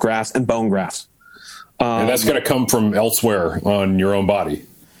and nerve grafts and bone grafts. And that's going to come from elsewhere on your own body.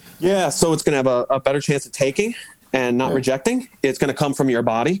 Yeah. So it's going to have a better chance of taking and not rejecting. It's going to come from your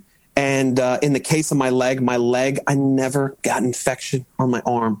body. And in the case of my leg, I never got infection on my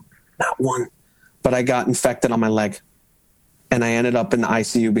arm. Not one. But I got infected on my leg. And I ended up in the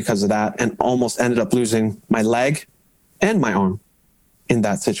ICU because of that and almost ended up losing my leg and my arm in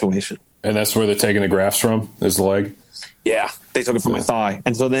that situation. And that's where they're taking the grafts from, is the leg? Yeah. They took it from my thigh.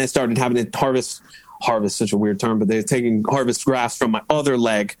 And so then I started having to harvest, such a weird term, but they're taking harvest grafts from my other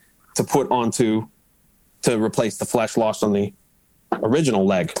leg to put onto, to replace the flesh lost on the original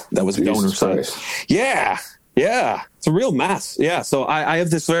leg that was a donor side. Yeah. It's a real mess. Yeah. So I have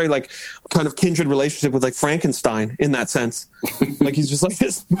this very like kind of kindred relationship with like Frankenstein in that sense. Like he's just like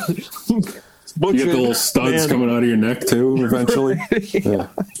this. You get the little studs coming out of your neck too, eventually.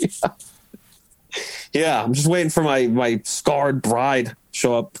 Yeah. I'm just waiting for my scarred bride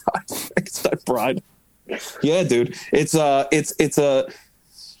show up. Frankenstein bride. Yeah, dude. It's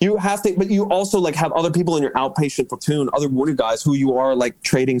you have to, but you also like have other people in your outpatient platoon, other wounded guys who you are like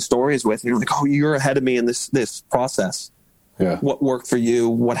trading stories with. You're like, oh, you're ahead of me in this process. Yeah. What worked for you?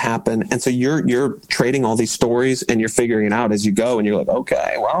 What happened? And so you're trading all these stories and you're figuring it out as you go. And you're like,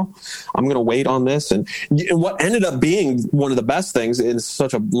 okay, well, I'm going to wait on this. And what ended up being one of the best things in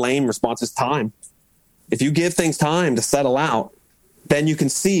such a lame response is time. If you give things time to settle out, then you can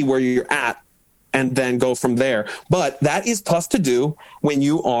see where you're at and then go from there. But that is tough to do when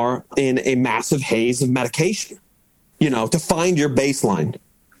you are in a massive haze of medication, to find your baseline,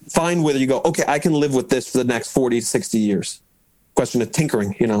 find whether you go, okay, I can live with this for the next 40 to 60 years. Question of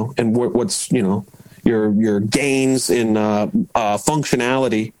tinkering, and what's, your gains in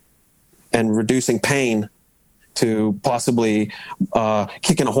functionality and reducing pain to possibly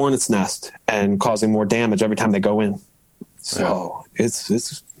kicking a hornet's nest and causing more damage every time they go in. So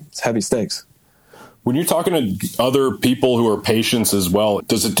it's heavy stakes. When you're talking to other people who are patients as well,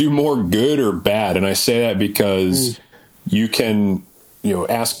 does it do more good or bad? And I say that because you can,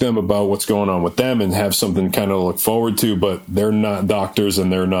 ask them about what's going on with them and have something kind of look forward to, but they're not doctors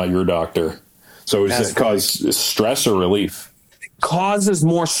and they're not your doctor. So does it cause stress or relief? It causes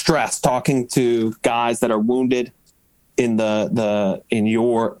more stress talking to guys that are wounded in in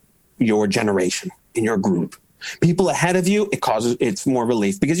your generation, in your group. People ahead of you, it's more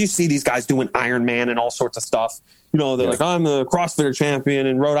relief because you see these guys doing Ironman and all sorts of stuff. They're like, I'm the CrossFitter champion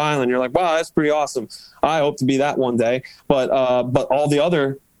in Rhode Island. You're like, wow, that's pretty awesome. I hope to be that one day. But all the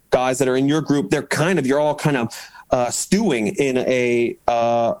other guys that are in your group, you're all kind of stewing in a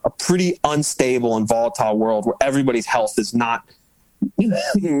pretty unstable and volatile world where everybody's health is not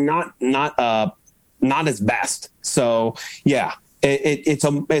as best. So yeah.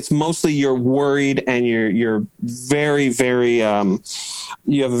 It's mostly you're worried and you're very, very,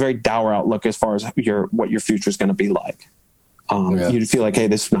 you have a very dour outlook as far as what your future is going to be like. You feel like, hey,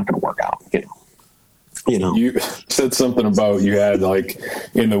 this is not going to work out. You said something about you had like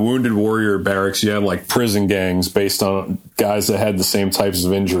in the Wounded Warrior barracks, you had like prison gangs based on guys that had the same types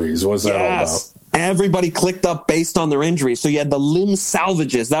of injuries. What's that all about? Everybody clicked up based on their injuries. So you had the limb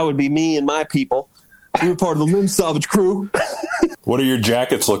salvages. That would be me and my people. We were part of the limb salvage crew. What do your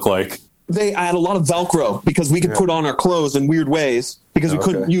jackets look like? I had a lot of Velcro because we could put on our clothes in weird ways because we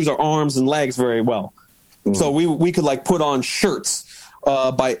couldn't use our arms and legs very well. So we could like put on shirts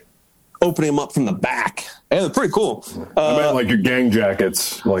by opening them up from the back. Yeah, they're pretty cool. I meant like your gang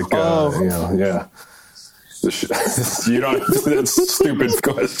jackets. Like, yeah. You don't. That's a stupid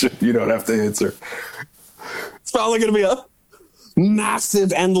question. You don't have to answer. It's probably going to be a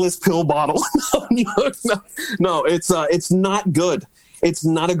massive endless pill bottle. No, it's not good. It's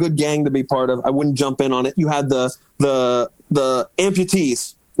not a good gang to be part of. I wouldn't jump in on it. You had the the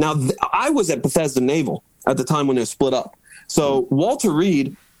amputees. Now, I was at Bethesda Naval at the time when it was split up. So Walter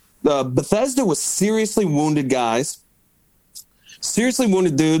Reed, Bethesda was seriously wounded guys, seriously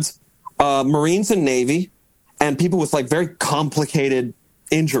wounded dudes, Marines and Navy, and people with like very complicated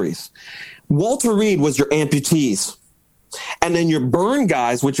injuries. Walter Reed was your amputees. And then your burn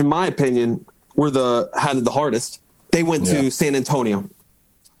guys, which in my opinion had it the hardest, they went to San Antonio.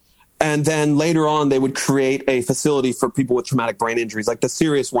 And then later on, they would create a facility for people with traumatic brain injuries, like the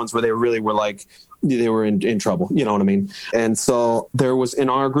serious ones where they really were like, they were in trouble. You know what I mean? And so there was, in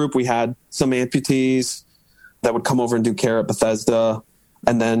our group, we had some amputees that would come over and do care at Bethesda.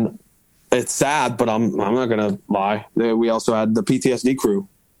 And then it's sad, but I'm not going to lie. We also had the PTSD crew.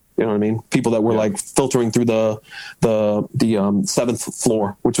 You know what I mean? People that were like filtering through the seventh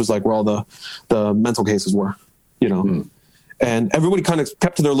floor, which was like where all the mental cases were, you know. And everybody kind of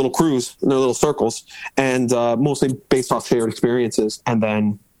kept to their little crews and their little circles, and mostly based off shared experiences. And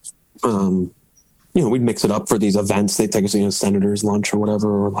then, we'd mix it up for these events. They'd take us, senators' lunch or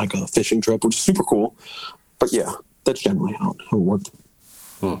whatever, or like a fishing trip, which is super cool. But yeah, that's generally how it worked.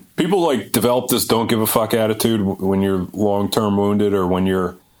 People like develop this don't give a fuck attitude when you're long-term wounded or when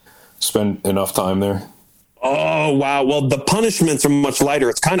you're spend enough time there. Oh, wow. Well, the punishments are much lighter.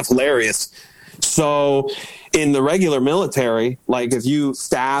 It's kind of hilarious. So in the regular military, like if you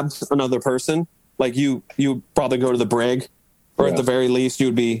stabbed another person, like you probably go to the brig, or at the very least you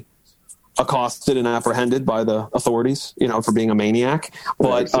would be accosted and apprehended by the authorities, for being a maniac.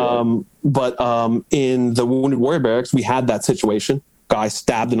 But in the Wounded Warrior Barracks, we had that situation. Guy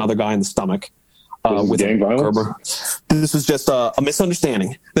stabbed another guy in the stomach with a Gerber. This was just a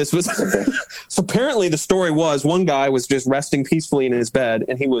misunderstanding. This was so apparently the story was one guy was just resting peacefully in his bed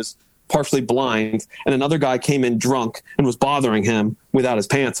and he was partially blind, and another guy came in drunk and was bothering him without his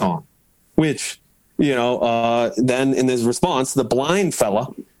pants on, which, then in his response, the blind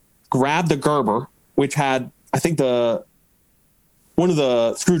fella grabbed the Gerber, which had, I think, one of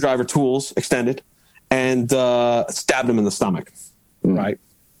the screwdriver tools extended, and stabbed him in the stomach. Right.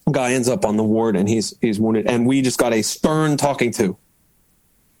 Guy ends up on the ward and he's wounded, and we just got a stern talking to.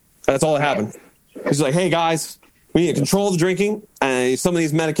 That's all that happened. He's like, hey guys, we need to control the drinking. Some of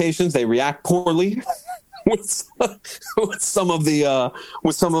these medications, they react poorly with some of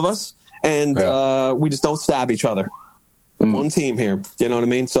us, and we just don't stab each other. One team here, you know what I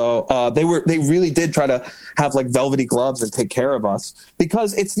mean? So they really did try to have like velvety gloves and take care of us,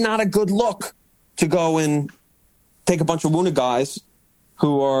 because it's not a good look to go and take a bunch of wounded guys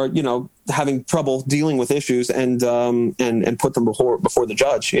who are, having trouble dealing with issues and put them before the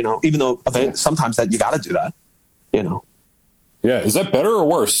judge, even though sometimes that you got to do that. Yeah. Is that better or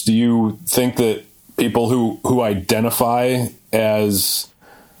worse? Do you think that people who identify as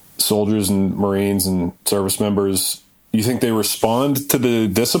soldiers and Marines and service members, you think they respond to the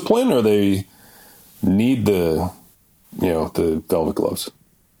discipline, or they need the velvet gloves?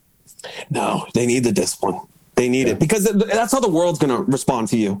 No, they need the discipline. They need it, because that's how the world's going to respond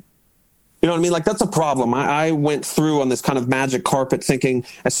to you. You know what I mean? Like, that's a problem. I went through on this kind of magic carpet thinking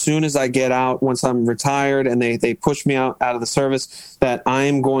as soon as I get out, once I'm retired and they push me out of the service, that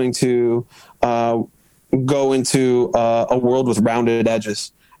I'm going to go into a world with rounded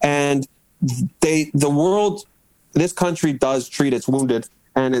edges. And this country does treat its wounded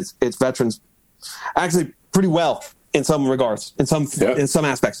and its veterans actually pretty well in some regards, in some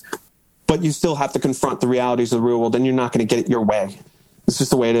aspects. But you still have to confront the realities of the real world, and you're not going to get it your way. It's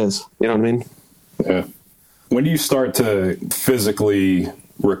just the way it is. You know what I mean? Yeah. When do you start to physically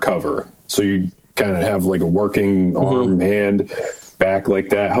recover? So you kind of have like a working arm, hand, back like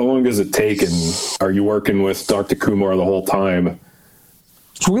that. How long does it take? And are you working with Dr. Kumar the whole time?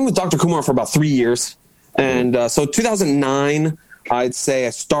 So we're with Dr. Kumar for about 3 years. And so 2009, I'd say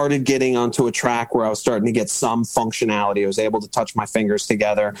I started getting onto a track where I was starting to get some functionality. I was able to touch my fingers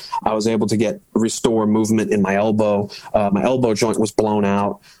together. I was able to restore movement in my elbow. My elbow joint was blown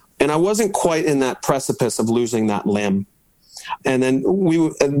out. And I wasn't quite in that precipice of losing that limb. And then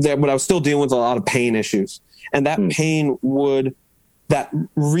but I was still dealing with a lot of pain issues. And that pain that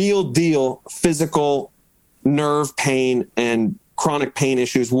real deal physical nerve pain and chronic pain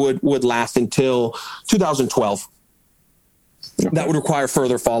issues would last until 2012. That would require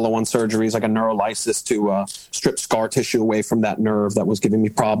further follow-on surgeries, like a neurolysis to strip scar tissue away from that nerve that was giving me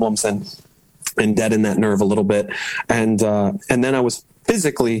problems and deaden that nerve a little bit. And then I was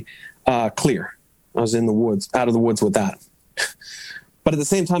physically clear. I was in the woods, out of the woods with that. But at the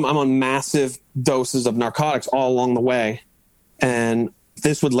same time, I'm on massive doses of narcotics all along the way. And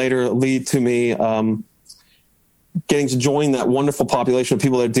this would later lead to me getting to join that wonderful population of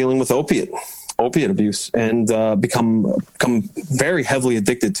people that are dealing with opiate opiate abuse and become very heavily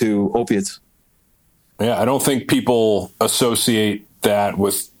addicted to opiates. Yeah, I don't think people associate that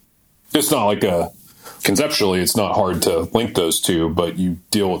with. It's not like conceptually, it's not hard to link those two, but you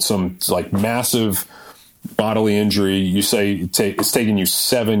deal with some like massive bodily injury. You say it's taken you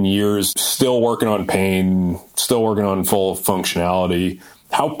 7 years, still working on pain, still working on full functionality.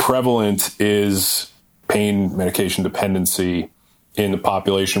 How prevalent is pain medication dependency in the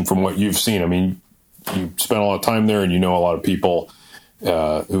population from what you've seen? I mean, you spent a lot of time there and you know a lot of people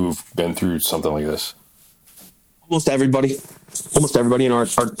who've been through something like this. Almost everybody in our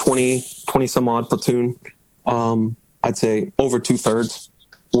 20 some odd platoon, I'd say over 2/3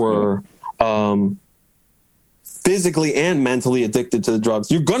 were physically and mentally addicted to the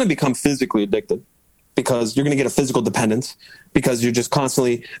drugs. You're going to become physically addicted because you're going to get a physical dependence because you're just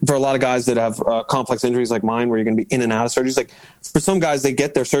constantly, for a lot of guys that have complex injuries like mine, where you're going to be in and out of surgeries. Like for some guys, they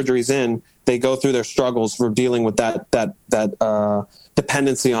get their surgeries in, they go through their struggles for dealing with that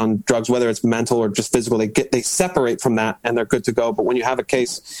dependency on drugs, whether it's mental or just physical. They separate from that and they're good to go. But when you have a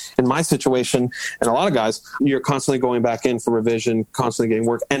case in my situation and a lot of guys, you're constantly going back in for revision, constantly getting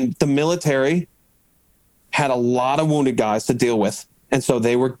work. And the military had a lot of wounded guys to deal with. And so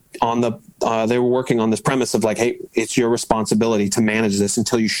they were working on this premise of like, hey, it's your responsibility to manage this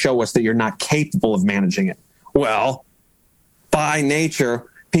until you show us that you're not capable of managing it. Well, by nature,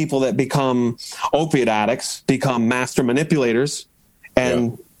 people that become opiate addicts become master manipulators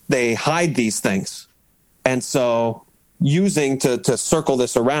and they hide these things. And so having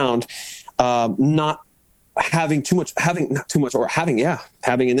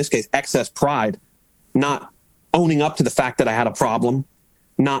in this case, excess pride, not owning up to the fact that I had a problem,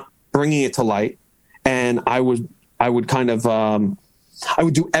 not bringing it to light. And I would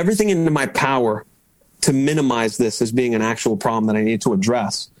do everything in my power to minimize this as being an actual problem that I need to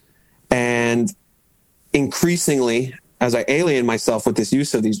address. And increasingly, as I alienated myself with this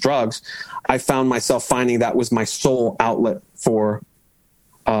use of these drugs, I found myself finding that was my sole outlet for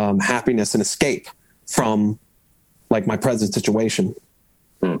happiness and escape from like my present situation.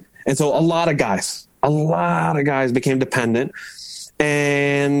 And so a lot of guys became dependent.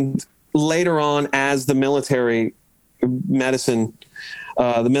 And later on, as the military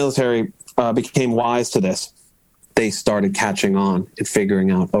became wise to this, they started catching on and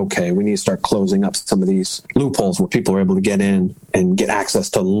figuring out, okay, we need to start closing up some of these loopholes where people are able to get in and get access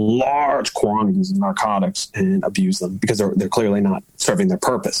to large quantities of narcotics and abuse them because they're clearly not serving their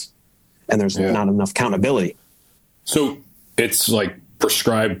purpose. And there's not enough accountability. So it's like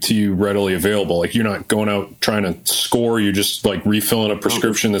prescribed to you, readily available. Like you're not going out trying to score. You're just like refilling a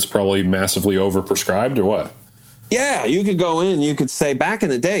prescription that's probably massively overprescribed or what? Yeah, you could go in. You could say back in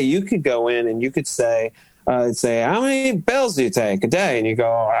the day, you could go in and you could say, how many pills do you take a day? And you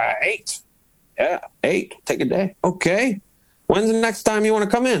go, 8. Yeah, 8. Take a day. Okay. When's the next time you want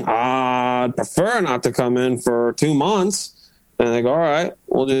to come in? I'd prefer not to come in for 2 months. And they go, all right,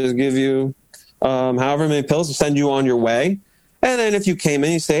 we'll just give you however many pills to send you on your way. And then if you came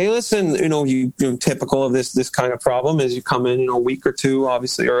in, you say, hey, listen, you're typical of this kind of problem is you come in, a week or two,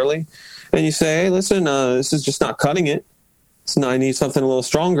 obviously early. And you say, hey, listen, this is just not cutting it. So now I need something a little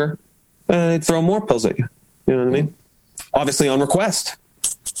stronger. And they'd throw more pills at you. You know what I mean? Obviously on request.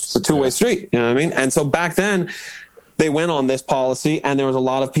 It's a two-way street. You know what I mean? And so back then they went on this policy and there was a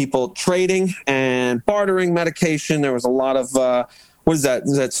lot of people trading and bartering medication. There was a lot of, what is that?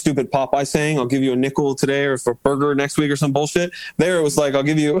 Is that stupid Popeye saying, I'll give you a nickel today or for a burger next week or some bullshit? There it was like, I'll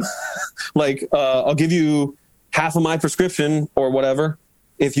give you I'll give you half of my prescription or whatever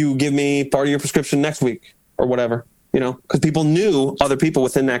if you give me part of your prescription next week or whatever, because people knew other people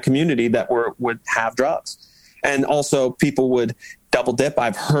within that community that would have drugs. And also people would double dip.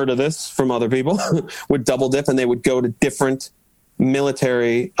 I've heard of this from other people would double dip and they would go to different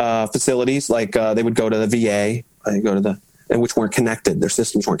military facilities. Like they would go to the VA, and which weren't connected. Their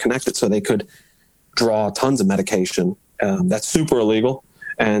systems weren't connected. So they could draw tons of medication. That's super illegal.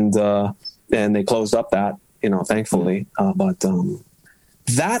 And they closed up that, thankfully. But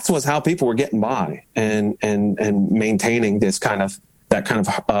that was how people were getting by and maintaining that kind of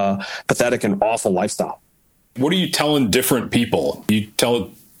pathetic and awful lifestyle. What are you telling different people? You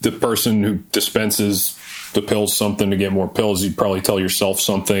tell the person who dispenses the pills something to get more pills. You probably tell yourself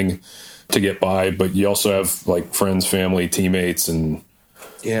something to get by, but you also have like friends, family, teammates, and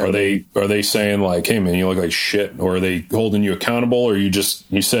are they saying like, hey man, you look like shit, or are they holding you accountable, or you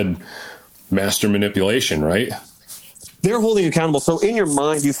said master manipulation, right? They're holding you accountable. So in your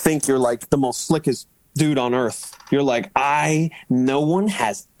mind, you think you're like the most slickest dude on earth. You're like, no one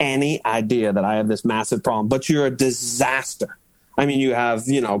has any idea that I have this massive problem, but you're a disaster. I mean, you have,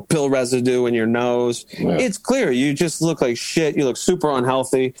 pill residue in your nose. Yeah. It's clear. You just look like shit. You look super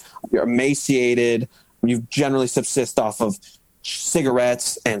unhealthy. You're emaciated. You generally subsist off of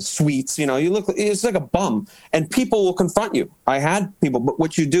cigarettes and sweets. It's like a bum. And people will confront you. I had people, but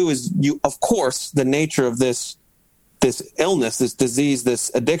what you do is of course, the nature of this illness, this disease,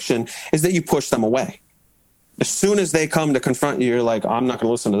 this addiction is that you push them away. As soon as they come to confront you, you're like, I'm not going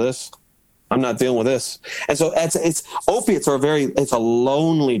to listen to this. I'm not dealing with this. And so opiates are it's a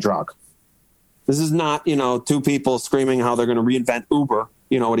lonely drug. This is not, two people screaming how they're going to reinvent Uber,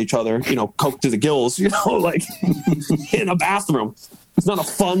 at each other, coke to the gills, like in a bathroom. It's not a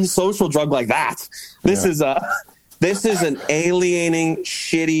fun social drug like that. This is an alienating,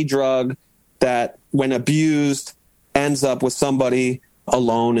 shitty drug that when abused ends up with somebody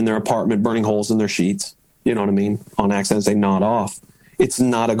alone in their apartment, burning holes in their sheets. You know what I mean? On accident, as they nod off. It's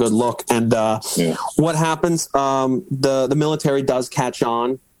not a good look. And what happens? The military does catch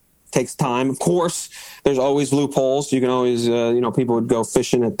on. Takes time. Of course, there's always loopholes. You can always, people would go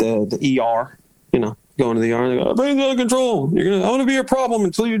fishing at the ER. Go into the ER and they go, "Brain's out of control. I'm going to be your problem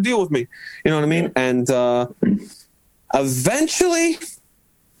until you deal with me." You know what I mean? And eventually,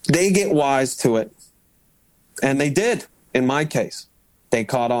 they get wise to it, and they did. In my case, they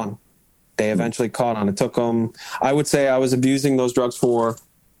caught on. They eventually caught on. It took them, I would say I was abusing those drugs for,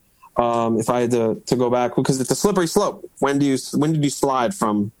 if I had to go back, because it's a slippery slope. When did you slide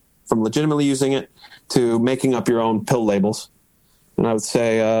from legitimately using it to making up your own pill labels? And I would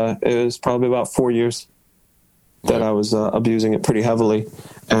say it was probably about 4 years that I was abusing it pretty heavily.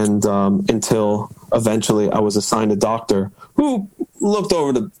 And until eventually I was assigned a doctor who looked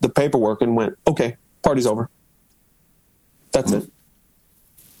over the paperwork and went, okay, party's over. That's it.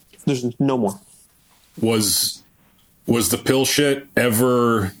 There's no more. Was the pill shit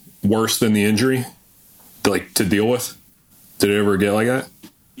ever worse than the injury, like, to deal with? Did it ever get like that?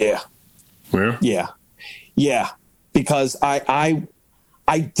 Yeah. Because I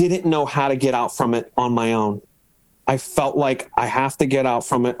didn't know how to get out from it on my own. I felt like I have to get out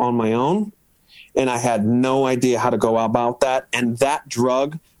from it on my own, and I had no idea how to go about that. And that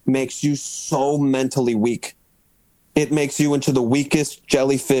drug makes you so mentally weak. It makes you into the weakest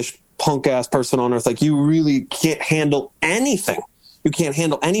jellyfish punk ass person on earth. Like, you really can't handle anything. You can't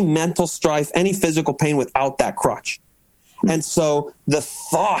handle any mental strife, any physical pain without that crutch. And so the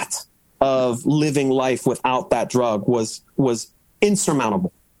thought of living life without that drug was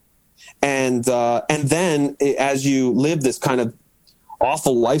insurmountable. And then as you live this kind of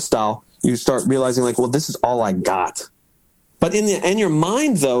awful lifestyle, you start realizing, like, well, this is all I got. But in your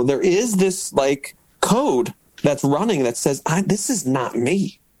mind, though, there is this like code that's running that says, this is not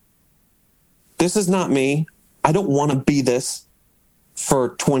me. This is not me. I don't want to be this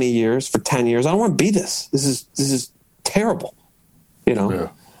for 20 years, for 10 years. I don't want to be this. This is terrible, Yeah.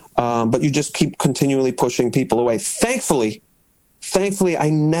 But you just keep continually pushing people away. Thankfully, I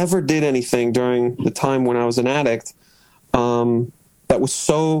never did anything during the time when I was an addict that was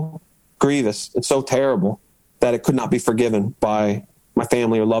so grievous and so terrible that it could not be forgiven by my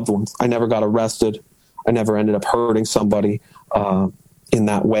family or loved ones. I never got arrested. I never ended up hurting somebody in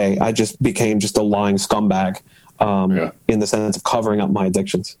that way. I just became just a lying scumbag in the sense of covering up my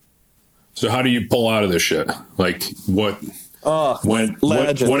addictions. So how do you pull out of this shit? Like, what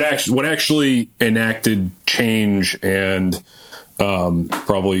actually enacted change and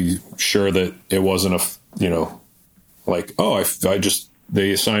probably sure that it wasn't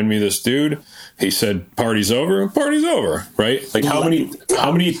they assigned me this dude. He said, party's over, right? Like, how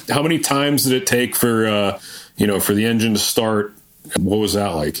many times did it take for the engine to start? What was that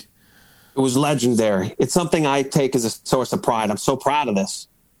like? It was legendary. It's something I take as a source of pride. I'm so proud of this.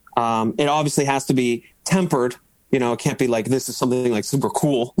 It obviously has to be tempered. It can't be like, this is something like super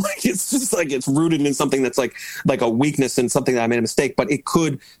cool. Like, it's just like, it's rooted in something that's like a weakness and something that I made a mistake. But it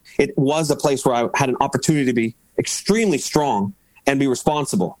was a place where I had an opportunity to be extremely strong and be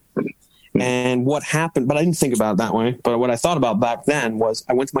responsible. And what happened, but I didn't think about it that way. But what I thought about back then was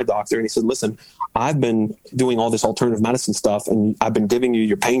I went to my doctor and he said, listen, I've been doing all this alternative medicine stuff and I've been giving you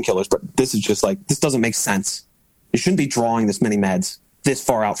your painkillers, but this is just like, this doesn't make sense. You shouldn't be drawing this many meds this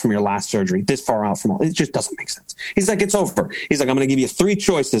far out from your last surgery, this far out from all, it just doesn't make sense. He's like, it's over. He's like, I'm going to give you 3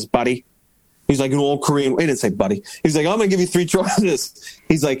 choices, buddy. He's like an old Korean. He didn't say buddy. He's like, I'm going to give you 3 choices.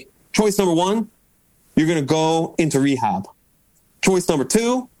 He's like, choice number 1, you're going to go into rehab. Choice number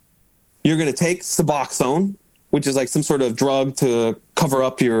 2, you're going to take Suboxone, which is like some sort of drug to cover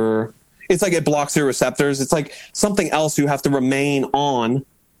up it's like it blocks your receptors. It's like something else you have to remain on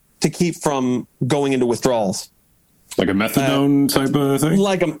to keep from going into withdrawals. Like a methadone type of thing?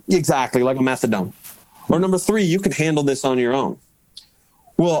 Exactly, like a methadone. Or number 3, you can handle this on your own.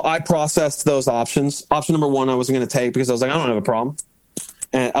 Well, I processed those options. Option number 1, I wasn't going to take because I was like, I don't have a problem.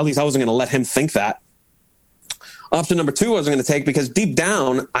 And at least I wasn't going to let him think that. Option number 2, I wasn't going to take because deep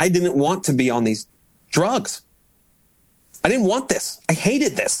down, I didn't want to be on these drugs. I didn't want this. I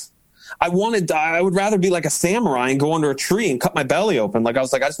hated this. I would rather be like a samurai and go under a tree and cut my belly open. Like I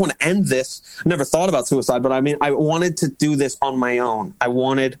was like, I just want to end this. I never thought about suicide, but I mean, I wanted to do this on my own. I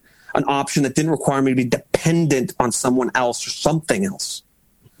wanted an option that didn't require me to be dependent on someone else or something else.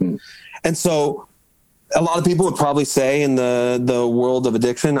 And so a lot of people would probably say in the world of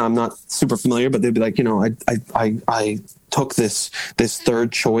addiction, I'm not super familiar, but they'd be like, I took this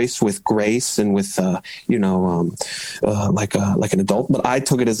third choice with grace and with, like an adult, but I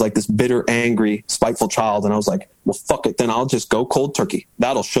took it as like this bitter, angry, spiteful child. And I was like, well, fuck it. Then I'll just go cold turkey.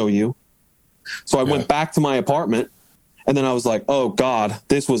 That'll show you. So I went back to my apartment and then I was like, oh God,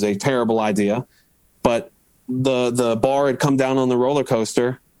 this was a terrible idea. But the bar had come down on the roller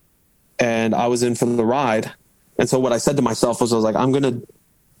coaster and I was in for the ride. And so what I said to myself was, I was like, I'm going to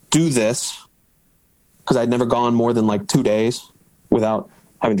do this. Because I'd never gone more than like 2 days without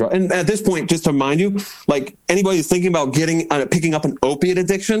having drugs. And at this point, just to remind you, like anybody who's thinking about picking up an opiate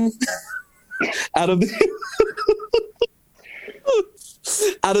addiction out of the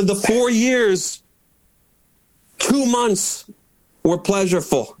 4 years, 2 months were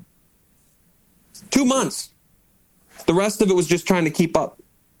pleasurable. 2 months. The rest of it was just trying to keep up.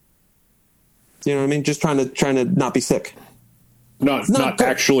 You know what I mean? Just trying to not be sick. Not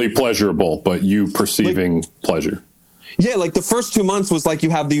actually pleasurable, but you perceiving pleasure. Yeah, like the first 2 months was like you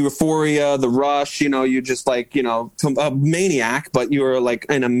have the euphoria, the rush, you just like, a maniac, but you're like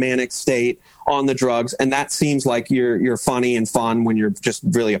in a manic state on the drugs. And that seems like you're funny and fun when you're just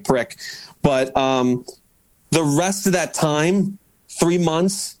really a prick. But the rest of that time, 3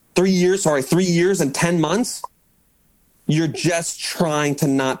 years and 10 months, you're just trying to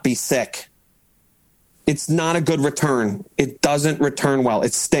not be sick. It's not a good return. It doesn't return well.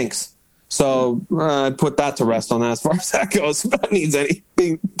 It stinks. So I'd put that to rest on that as far as that goes.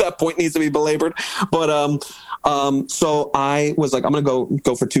 That point needs to be belabored. But so I was like, I'm going to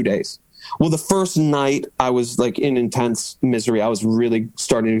go for 2 days. Well, the first night I was like in intense misery. I was really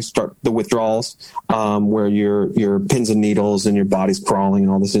starting the withdrawals where you're pins and needles and your body's crawling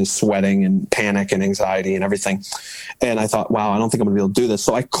and all this is sweating and panic and anxiety and everything. And I thought, wow, I don't think I'm going to be able to do this.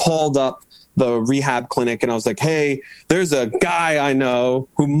 So I called up the rehab clinic and I was like, hey, there's a guy I know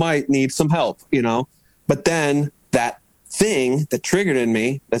who might need some help, but then that thing that triggered in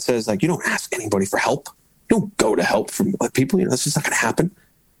me that says like, you don't ask anybody for help. You don't go to help from people. That's just not going to happen.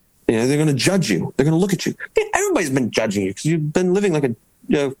 They're going to judge you. They're going to look at you. Everybody's been judging you because you've been living like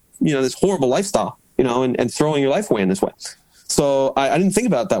this horrible lifestyle, and throwing your life away in this way. So I didn't think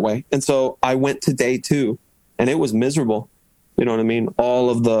about it that way. And so I went to day 2 and it was miserable. You know what I mean? All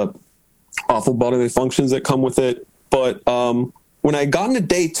of the awful bodily functions that come with it. But when I got into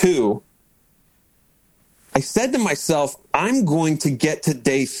day 2, I said to myself, I'm going to get to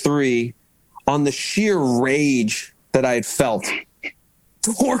day 3 on the sheer rage that I had felt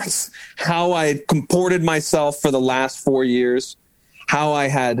towards how I had comported myself for the last 4 years, how I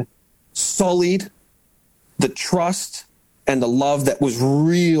had sullied the trust and the love that was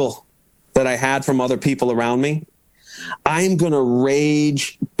real that I had from other people around me. I'm going to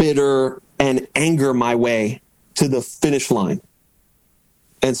rage, bitter, and anger my way to the finish line.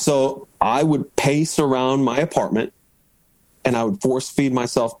 And so I would pace around my apartment and I would force feed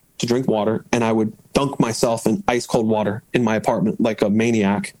myself to drink water and I would dunk myself in ice cold water in my apartment like a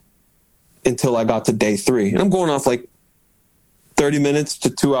maniac until I got to day 3. And I'm going off like 30 minutes to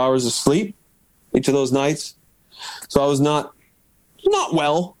 2 hours of sleep each of those nights. So I was not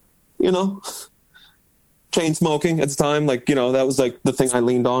well, chain smoking at the time. Like, that was like the thing I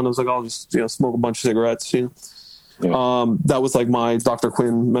leaned on. I was like, I'll just, smoke a bunch of cigarettes, Yeah. That was like my Dr.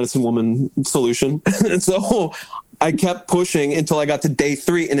 Quinn medicine woman solution. And so I kept pushing until I got to day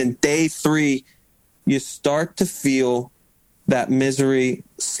 3. And in day 3, you start to feel that misery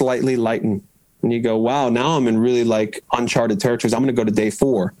slightly lighten. And you go, wow, now I'm in really like uncharted territories. I'm going to go to day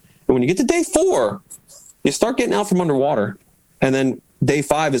 4. And when you get to day 4, you start getting out from underwater. And then day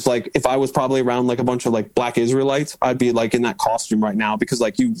 5 is like, if I was probably around like a bunch of like Black Israelites, I'd be like in that costume right now because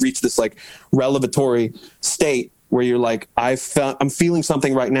like you reach this like revelatory state where you're like, I'm feeling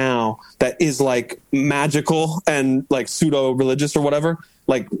something right now that is like magical and like pseudo religious or whatever.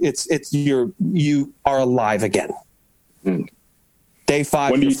 Like you are alive again. Day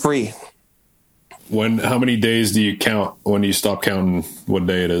 5, you're free. How many days do you count when you stop counting what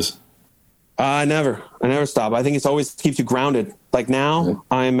day it is? I never stop. I think it's always keeps you grounded. Like now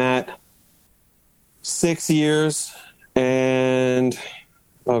I'm at 6 years and,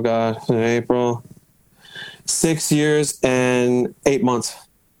 April. 6 years and 8 months.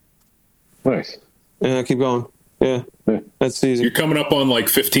 Nice. Yeah, keep going. Yeah, that's easy. You're coming up on like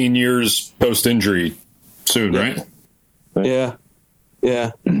 15 years post-injury soon, right? Yeah.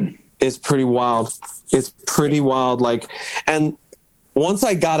 It's pretty wild. Like, and once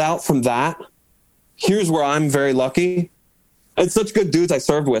I got out from that, here's where I'm very lucky. It's such good dudes I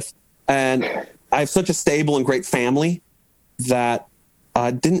served with. And I have such a stable and great family that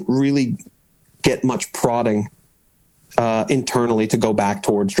I didn't really get much prodding internally to go back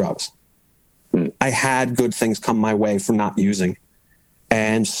towards drugs. I had good things come my way from not using.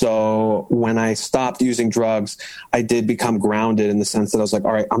 And so when I stopped using drugs, I did become grounded in the sense that I was like,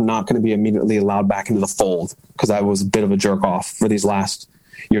 all right, I'm not going to be immediately allowed back into the fold, because I was a bit of a jerk off for these last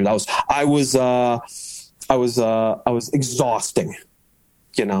years. I was exhausting,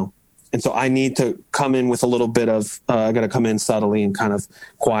 you know? And so I need to come in with a little bit of, I got to come in subtly and kind of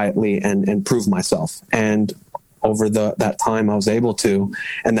quietly and prove myself. And over that time I was able to,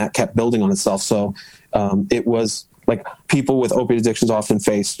 and that kept building on itself. So it was like, people with opiate addictions often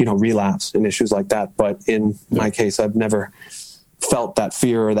face, relapse and issues like that. But in my case, I've never felt that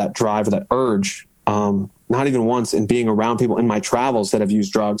fear or that drive or that urge. Not even once in being around people in my travels that have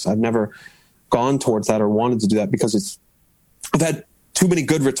used drugs. I've never gone towards that or wanted to do that, because I've had too many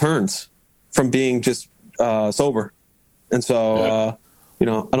good returns from being just sober. And so, I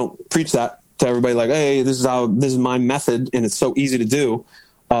don't preach that to everybody like, hey, this is my method and it's so easy to do.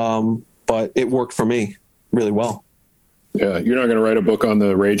 But it worked for me really well. Yeah. You're not going to write a book on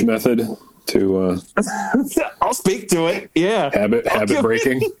the rage method to, I'll speak to it. Yeah. Habit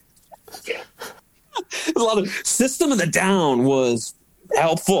breaking. A lot of System of the Down was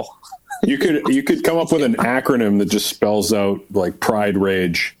helpful. You could come up with an acronym that just spells out like Pride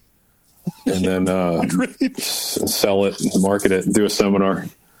Rage, and then sell it, market it, do a seminar.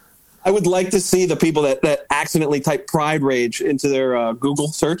 I would like to see the people that accidentally type Pride Rage into their Google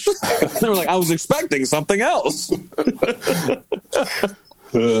search. They were like, I was expecting something else.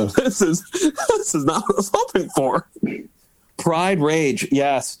 This is not what I was hoping for. Pride Rage,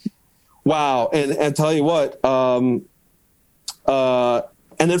 yes. Wow. And tell you what,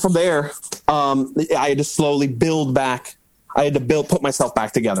 and then from there, I had to slowly build back. I had to put myself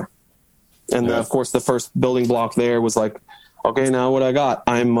back together. And of course, the first building block there was like, okay, now what I got?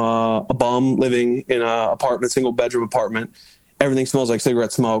 I'm a bum living in a single bedroom apartment. Everything smells like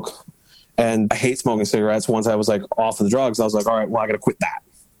cigarette smoke. And I hate smoking cigarettes. Once I was like off of the drugs, I was like, all right, well, I got to quit that.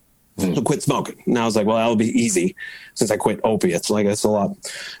 So quit smoking. And I was like, well, that'll be easy since I quit opiates. Like, it's a lot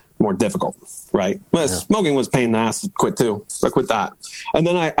more difficult, right? But smoking was pain in the ass to quit too. So I quit that. And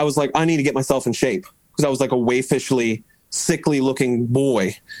then I was like, I need to get myself in shape, because I was like a waifishly, sickly looking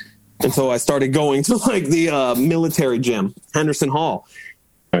boy. And so I started going to like the military gym, Henderson Hall.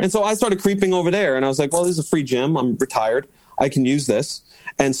 And so I started creeping over there, and I was like, well, this is a free gym. I'm retired. I can use this.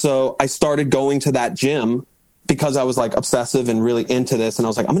 And so I started going to that gym because I was like obsessive and really into this. And I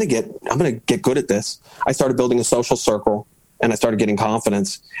was like, I'm going to get good at this. I started building a social circle, and I started getting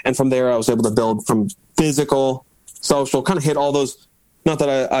confidence. And from there, I was able to build from physical, social, kind of hit all those, not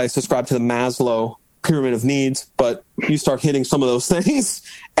that I subscribe to the Maslow pyramid of needs, but you start hitting some of those things,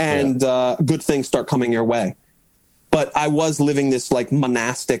 and good things start coming your way. But I was living this like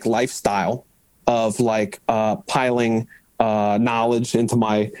monastic lifestyle of like piling knowledge into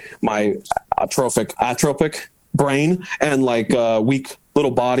my atropic brain, and like weak little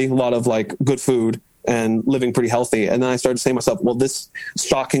body, a lot of like good food, and living pretty healthy. And then I started saying to myself, well, this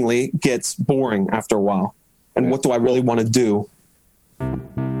shockingly gets boring after a while. And what do I really want to do?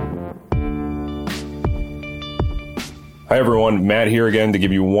 Hi, everyone. Matt here again to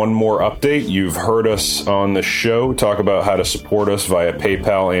give you one more update. You've heard us on the show talk about how to support us via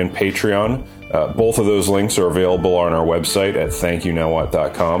PayPal and Patreon. Both of those links are available on our website at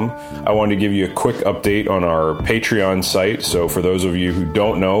thankyounowwhat.com. I wanted to give you a quick update on our Patreon site. So for those of you who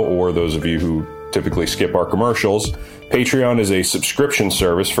don't know, or those of you who typically skip our commercials, Patreon is a subscription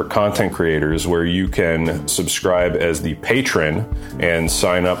service for content creators where you can subscribe as the patron and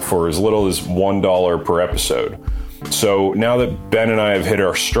sign up for as little as $1 per episode. So now that Ben and I have hit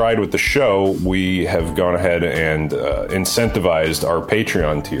our stride with the show, we have gone ahead and incentivized our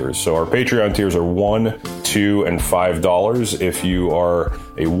Patreon tiers. So our Patreon tiers are $1, $2, and $5. If you are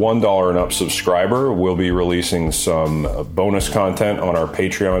a $1 and up subscriber, we'll be releasing some bonus content on our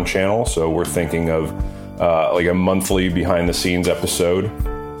Patreon channel. So we're thinking of like a monthly behind the scenes episode.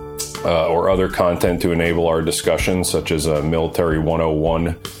 Or other content to enable our discussion, such as a Military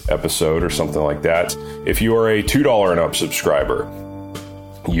 101 episode or something like that. If you are a $2 and up subscriber,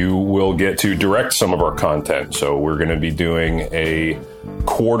 you will get to direct some of our content. So we're going to be doing a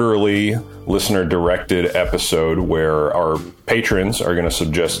quarterly listener-directed episode where our patrons are going to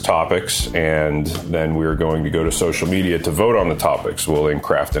suggest topics, and then we're going to go to social media to vote on the topics. We'll then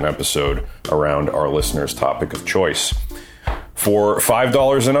craft an episode around our listeners' topic of choice. For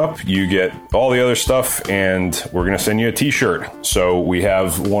 $5 and up, you get all the other stuff, and we're going to send you a t-shirt. So we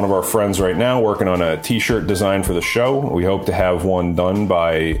have one of our friends right now working on a t-shirt design for the show. We hope to have one done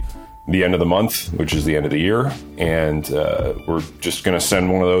by the end of the month, which is the end of the year. And we're just going to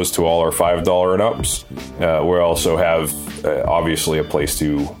send one of those to all our $5 and ups. We also have, obviously, a place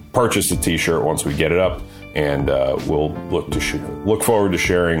to purchase the t-shirt once we get it up. And we'll look forward to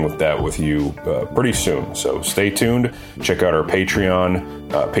sharing that with you pretty soon. So stay tuned. Check out our Patreon,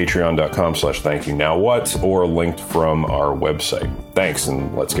 patreon.com/thankyouNowWhat, or linked from our website. Thanks,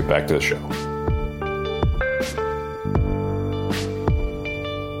 and let's get back to the show.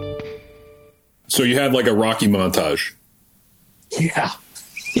 So you had like a Rocky montage. Yeah.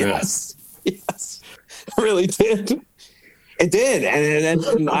 Yes. Yes. I really did. It did.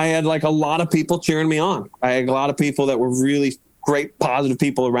 And I had like a lot of people cheering me on. I had a lot of people that were really great, positive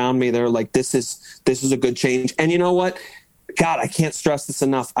people around me. They were like, this is a good change. And you know what? God, I can't stress this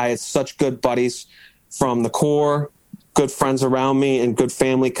enough. I had such good buddies from the Corps, good friends around me, and good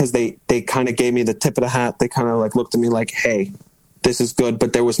family, because they kind of gave me the tip of the hat. They kind of like looked at me like, hey, this is good.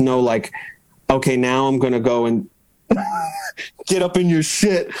 But there was no like, okay, now I'm going to go and get up in your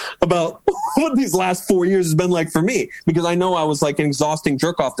shit about what these last 4 years has been like for me, because I know I was like an exhausting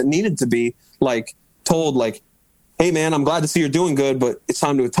jerk off that needed to be like told like, hey man, I'm glad to see you're doing good, but it's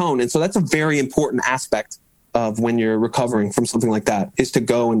time to atone. And so that's a very important aspect of when you're recovering from something like that, is to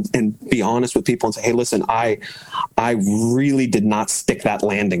go and be honest with people and say, hey, listen, I really did not stick that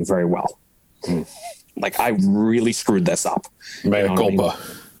landing very well. Like I really screwed this up. Mea culpa.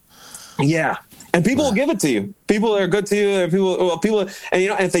 I mean? Yeah. And people will give it to you. People that are good to you, and people, and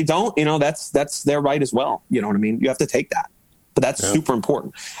and if they don't, that's their right as well. You know what I mean? You have to take that, but that's super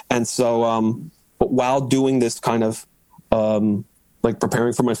important. And so, but while doing this kind of, like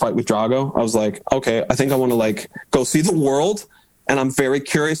preparing for my fight with Drago, I was like, okay, I think I want to like go see the world, and I'm very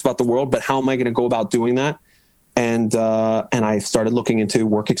curious about the world, but how am I going to go about doing that? And I started looking into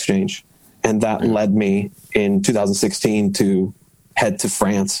Work Exchange, and that led me in 2016 to head to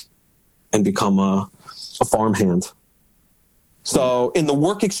France and become a farmhand. So in the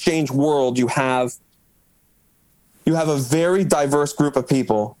Work Exchange world, you have a very diverse group of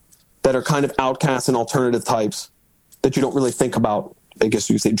people that are kind of outcasts and alternative types that you don't really think about, I guess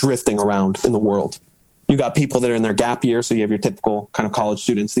you could say, drifting around in the world. You got people that are in their gap year, so you have your typical kind of college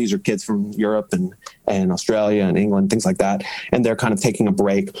students. These are kids from Europe and Australia and England, things like that, and they're kind of taking a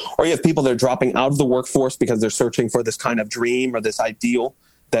break. Or you have people that are dropping out of the workforce because they're searching for this kind of dream or this ideal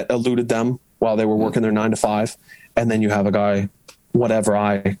that eluded them while they were working their 9 to 5. And then you have a guy, whatever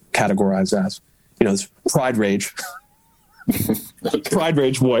I categorize as, this pride rage. Okay. Pride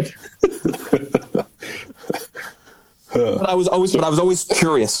rage boy. But I was always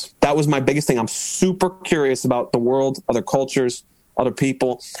curious. That was my biggest thing. I'm super curious about the world, other cultures, other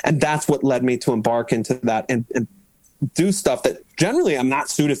people. And that's what led me to embark into that and do stuff that generally I'm not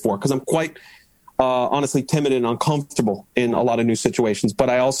suited for, because I'm quite honestly timid and uncomfortable in a lot of new situations. But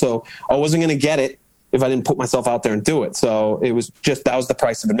I wasn't going to get it if I didn't put myself out there and do it. So it was that was the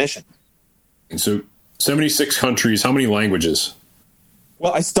price of admission. And so 76 countries, how many languages?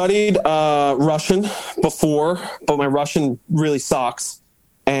 Well, I studied Russian before, but my Russian really sucks.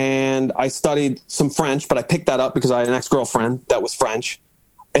 And I studied some French, but I picked that up because I had an ex-girlfriend that was French.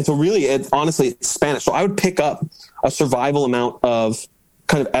 And so really, it's Spanish. So I would pick up a survival amount of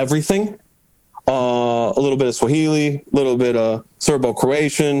kind of everything. A little bit of Swahili, a little bit of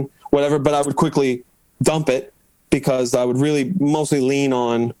Serbo-Croatian, whatever, but I would quickly dump it because I would really mostly lean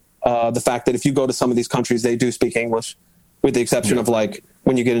on the fact that if you go to some of these countries, they do speak English, with the exception of like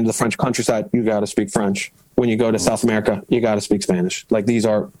when you get into the French countryside, you got to speak French. When you go to South America, you got to speak Spanish. Like these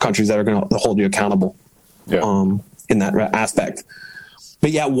are countries that are going to hold you accountable in that aspect.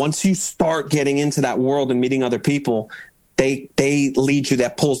 But yeah, once you start getting into that world and meeting other people, they lead you,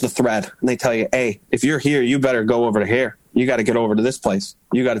 that pulls the thread, and they tell you, hey, if you're here, you better go over to here. You got to get over to this place.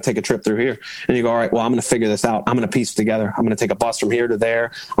 You got to take a trip through here. And you go, all right, well, I'm going to figure this out. I'm going to piece it together. I'm going to take a bus from here to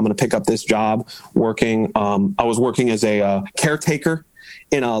there. I'm going to pick up this job working. I was working as a caretaker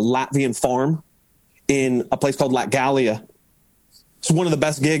in a Latvian farm in a place called Latgalia. It's one of the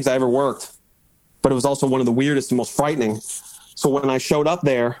best gigs I ever worked, but it was also one of the weirdest and most frightening. So when I showed up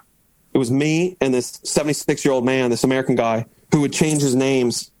there, it was me and this 76-year-old man, this American guy, who would change his name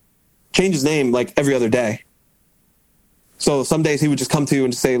like every other day. So some days he would just come to you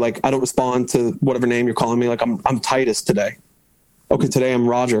and say, like, I don't respond to whatever name you're calling me. Like, I'm Titus today. Okay, today I'm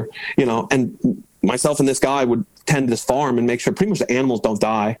Roger, you know, and myself and this guy would tend this farm and make sure pretty much the animals don't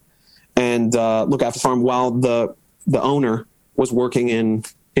die and look after the farm while the owner was working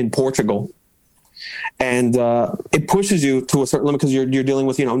in Portugal. And it pushes you to a certain limit because you're dealing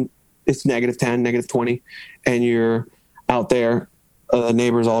with, you know, it's -10, -20, and you're out there.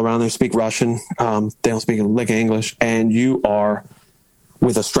 Neighbors all around there speak Russian. They don't speak a lick of English. And you are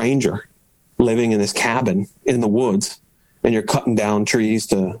with a stranger living in this cabin in the woods, and you're cutting down trees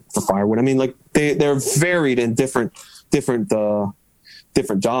for firewood. I mean, like they're varied in different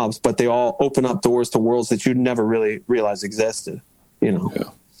jobs, but they all open up doors to worlds that you'd never really realize existed, you know,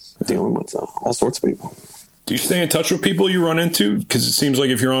 dealing with all sorts of people. Do you stay in touch with people you run into? Because it seems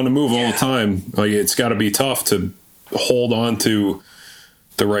like if you're on the move all the time, like it's got to be tough to hold on to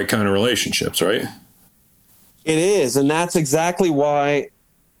the right kind of relationships, right? It is. And that's exactly why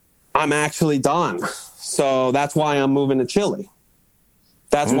I'm actually done. So that's why I'm moving to Chile.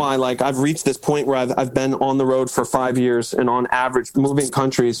 That's why, like, I've reached this point where I've been on the road for 5 years, and on average moving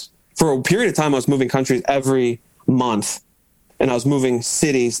countries for a period of time. I was moving countries every month, and I was moving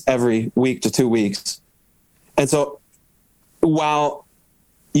cities every week to 2 weeks. And so while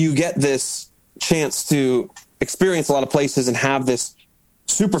you get this chance to experience a lot of places and have this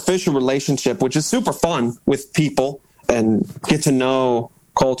superficial relationship, which is super fun with people and get to know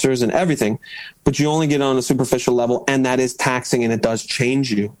cultures and everything, but you only get on a superficial level, and that is taxing, and it does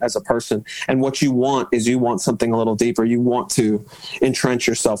change you as a person. And what you want is you want something a little deeper. You want to entrench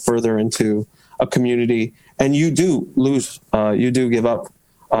yourself further into a community, and you do lose, you do give up.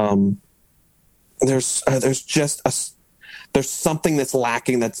 There's something that's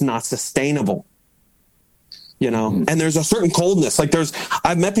lacking, that's not sustainable, you know. And there's a certain coldness. Like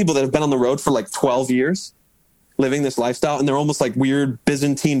I've met people that have been on the road for like 12 years living this lifestyle, and they're almost like weird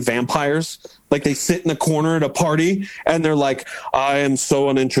Byzantine vampires. Like they sit in a corner at a party and they're like, I am so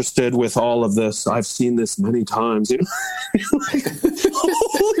uninterested with all of this. I've seen this many times. You know?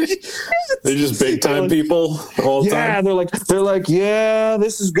 They're just big time people all the time. Yeah, they're like, yeah,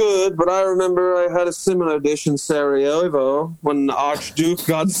 this is good, but I remember I had a similar dish in Sarajevo when the Archduke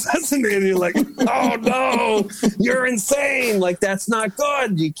got assassinated. You're like, oh no, you're insane. Like, that's not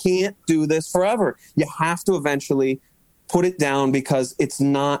good. You can't do this forever. You have to eventually put it down because it's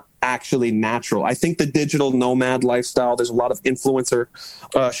not actually natural. I think the digital nomad lifestyle, there's a lot of influencer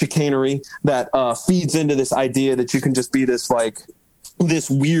chicanery that feeds into this idea that you can just be this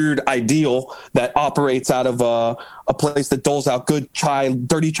weird ideal that operates out of a place that doles out good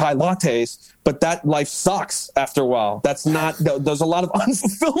dirty chai lattes, but that life sucks after a while. That's not, there's a lot of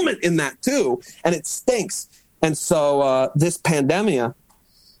unfulfillment in that too, and it stinks. And so this pandemia,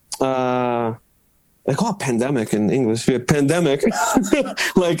 they call it pandemic in English. Pandemic,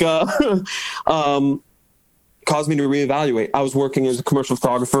 caused me to reevaluate. I was working as a commercial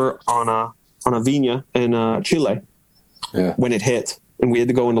photographer on a viña in Chile when it hit, and we had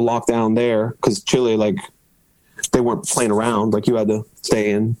to go into lockdown there because Chile, like, they weren't playing around. Like, you had to stay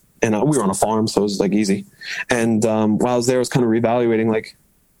in, and we were on a farm, so it was like easy. And while I was there, I was kind of reevaluating, like,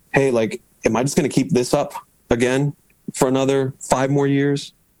 hey, like, am I just going to keep this up again for another 5 more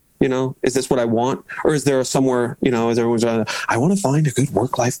years? You know, is this what I want? Or is there somewhere, you know, is everyone's, I want to find a good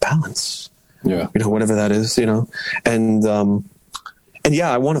work-life balance. Yeah. You know, whatever that is, you know? And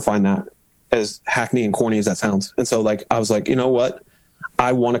yeah, I want to find that, as hackney and corny as that sounds. And so, like, I was like, you know what?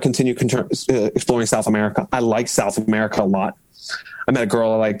 I want to continue exploring South America. I like South America a lot. I met a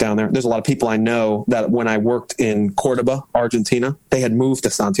girl I like down there. There's a lot of people I know that when I worked in Cordoba, Argentina, they had moved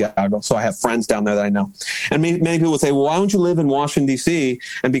to Santiago. So I have friends down there that I know. And many people would say, well, why don't you live in Washington, D.C.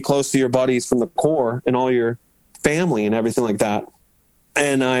 and be close to your buddies from the Corps and all your family and everything like that?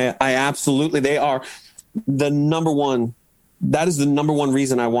 And I absolutely, they are the number one. That is the number one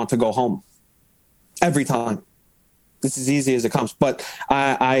reason I want to go home every time. It's as easy as it comes, but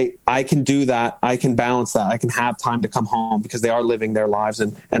I can do that. I can balance that. I can have time to come home because they are living their lives,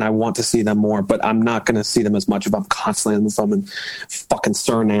 and I want to see them more, but I'm not going to see them as much if I'm constantly in some fucking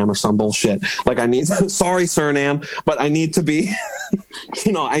Suriname or some bullshit. Like, sorry, Suriname, but I need to be,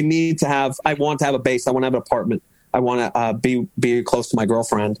 you know, I want to have a base. I want to have an apartment. I want to be close to my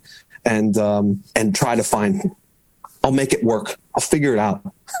girlfriend and try to find, I'll make it work. I'll figure it out.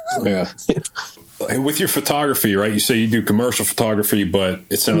 Yeah. With your photography, right? You say you do commercial photography, but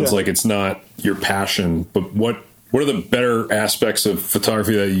it sounds like it's not your passion. But what are the better aspects of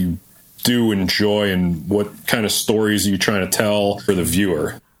photography that you do enjoy, and what kind of stories are you trying to tell for the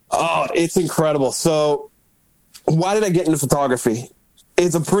viewer? Oh, it's incredible. So why did I get into photography?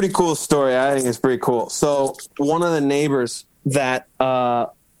 It's a pretty cool story. I think it's pretty cool. So one of the neighbors that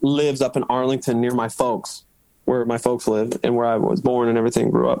lives up in Arlington near my folks, where my folks live and where I was born and everything,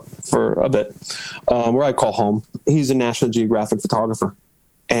 grew up for a bit, where I call home. He's a National Geographic photographer.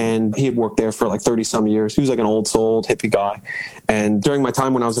 And he had worked there for like 30 some years. He was like an old soul hippie guy. And during my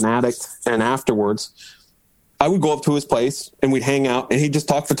time when I was an addict and afterwards, I would go up to his place and we'd hang out and he'd just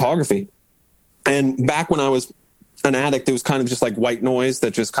talk photography. And back when I was an addict, it was kind of just like white noise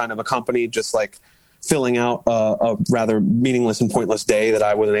that just kind of accompanied just like filling out a rather meaningless and pointless day that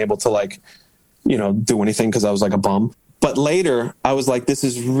I wasn't able to like, do anything because I was like a bum. But later I was like,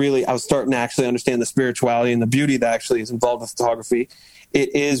 I was starting to actually understand the spirituality and the beauty that actually is involved with photography.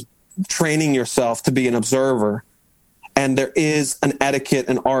 It is training yourself to be an observer. And there is an etiquette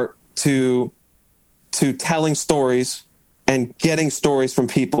and art to telling stories and getting stories from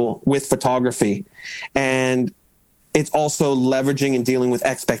people with photography. And it's also leveraging and dealing with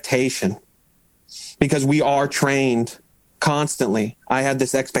expectation, because we are trained constantly. I had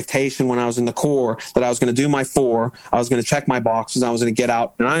this expectation when I was in the Corps that I was going to do my 4, I was going to check my boxes, I was going to get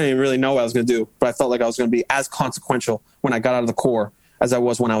out, and I didn't even really know what I was going to do, but I felt like I was going to be as consequential when I got out of the Corps as I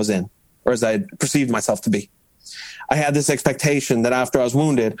was when I was in, or as I perceived myself to be. I had this expectation that after I was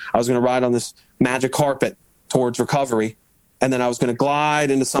wounded, I was going to ride on this magic carpet towards recovery, and then I was going to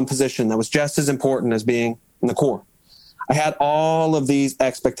glide into some position that was just as important as being in the Corps. I had all of these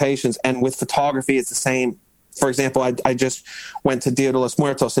expectations, and with photography, it's the same. For example, I just went to Dia de los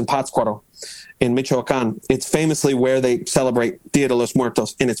Muertos in Pátzcuaro in Michoacán. It's famously where they celebrate Dia de los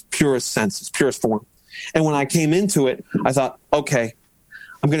Muertos in its purest sense, its purest form. And when I came into it, I thought, okay,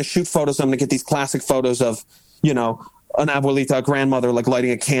 I'm going to shoot photos. I'm going to get these classic photos of, an abuelita, a grandmother, like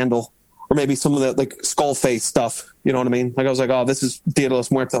lighting a candle, or maybe some of the like skull face stuff. You know what I mean? Like I was like, oh, this is Dia de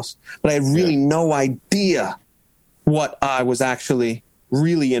los Muertos. But I had really no idea what I was actually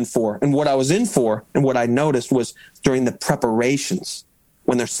really in for. And what I was in for, and what I noticed was during the preparations,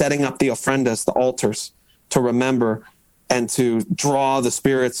 when they're setting up the ofrendas, the altars, to remember and to draw the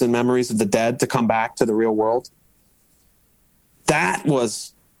spirits and memories of the dead to come back to the real world. That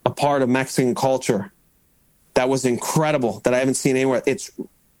was a part of Mexican culture that was incredible, that I haven't seen anywhere. It's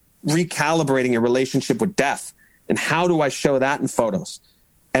recalibrating your relationship with death. And how do I show that in photos?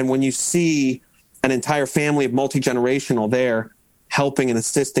 And when you see an entire family of multi-generational there helping and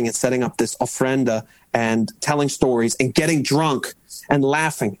assisting and setting up this ofrenda and telling stories and getting drunk and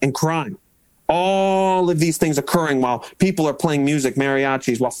laughing and crying. All of these things occurring while people are playing music,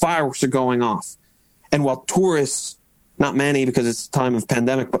 mariachis, while fireworks are going off. And while tourists, not many because it's a time of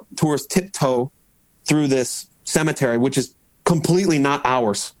pandemic, but tourists tiptoe through this cemetery, which is completely not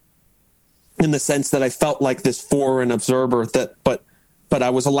ours, in the sense that I felt like this foreign observer but I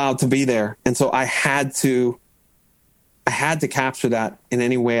was allowed to be there. And so I had to capture that in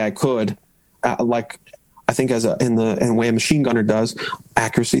any way I could, like I think in the way a machine gunner does,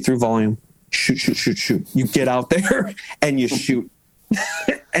 accuracy through volume. Shoot. You get out there and you shoot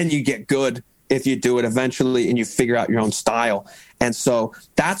and you get good if you do it eventually and you figure out your own style. And so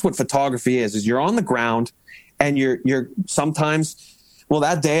that's what photography is you're on the ground and you're sometimes, well,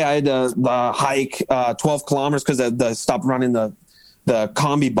 that day I had the hike 12 kilometers because I stopped running the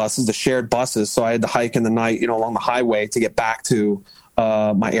combi buses, the shared buses. So I had to hike in the night, along the highway to get back to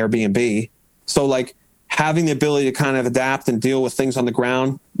my Airbnb. So like having the ability to kind of adapt and deal with things on the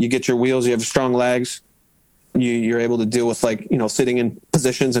ground, you get your wheels, you have strong legs, you're able to deal with sitting in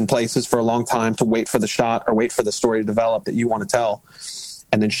positions and places for a long time to wait for the shot or wait for the story to develop that you want to tell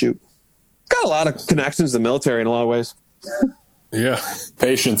and then shoot. Got a lot of connections to the military in a lot of ways. Yeah.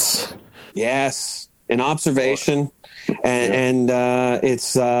 Patience. Yes. And observation. And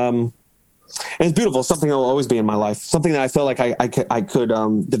it's beautiful. Something that will always be in my life. Something that I feel like I could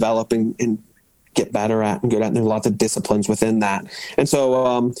develop and get better at and good at. And there's lots of disciplines within that. And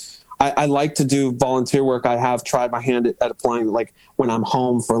so I like to do volunteer work. I have tried my hand at applying, like when I'm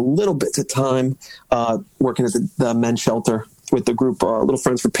home for a little bit of time, working at the men's shelter with the group Little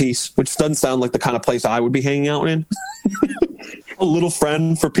Friends for Peace, which doesn't sound like the kind of place I would be hanging out in. A little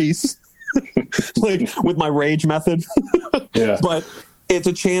friend for peace. Like with my rage method. Yeah. But it's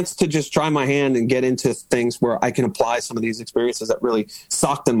a chance to just try my hand and get into things where I can apply some of these experiences that really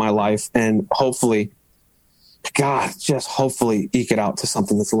sucked in my life and hopefully eke it out to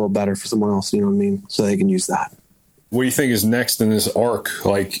something that's a little better for someone else, you know what I mean? So they can use that. What do you think is next in this arc?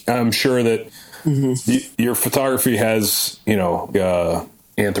 Like, I'm sure that your photography has,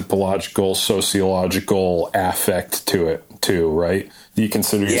 anthropological, sociological affect to it too, right? Do you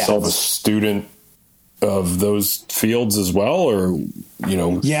consider yourself a student of those fields as well? Or,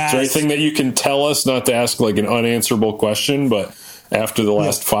 is there anything that you can tell us, not to ask like an unanswerable question, but after the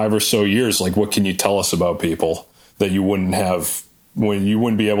last 5 or so years, like what can you tell us about people that you wouldn't have when you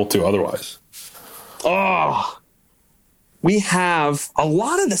wouldn't be able to otherwise? Oh, we have a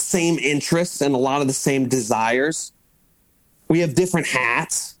lot of the same interests and a lot of the same desires. We have different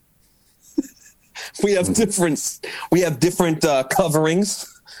hats. We have different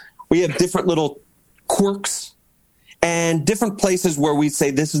coverings. We have different little quirks and different places where we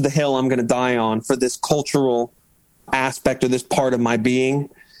say, this is the hill I'm going to die on for this cultural aspect or this part of my being.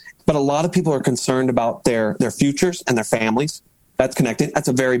 But a lot of people are concerned about their futures and their families. That's connected. That's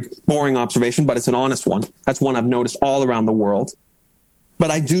a very boring observation, but it's an honest one. That's one I've noticed all around the world. But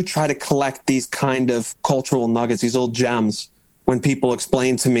I do try to collect these kind of cultural nuggets, these little gems, when people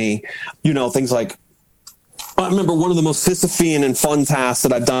explain to me, things like, I remember one of the most Sisyphean and fun tasks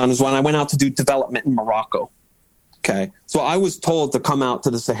that I've done is when I went out to do development in Morocco. Okay. So I was told to come out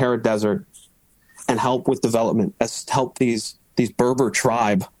to the Sahara Desert and help with development, help these Berber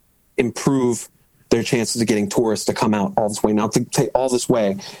tribe improve their chances of getting tourists to come out all this way. Now, to take all this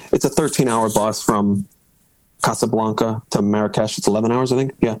way, it's a 13-hour bus from Casablanca to Marrakesh. It's 11 hours, I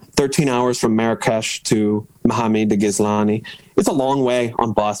think. Yeah, 13 hours from Marrakesh to Mohammed de Ghislani. It's a long way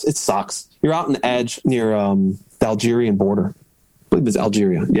on bus. It sucks. You're out in Edge near the Algerian border. I believe it's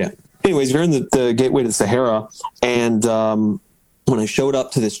Algeria. Yeah. Anyways, you're in the gateway to the Sahara. And when I showed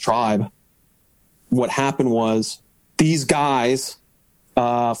up to this tribe, what happened was these guys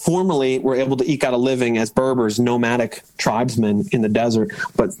formerly were able to eke out a living as Berbers, nomadic tribesmen in the desert.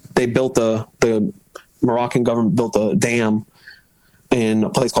 But they built the Moroccan government built a dam in a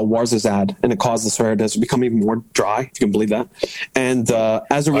place called Ouarzazate, and it caused the Sahara Desert to become even more dry, if you can believe that. And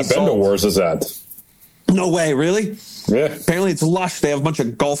as a result... I've been to Ouarzazate. No way, really? Yeah. Apparently it's lush. They have a bunch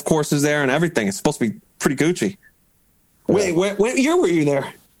of golf courses there and everything. It's supposed to be pretty Gucci. Yeah. Wait, what year were you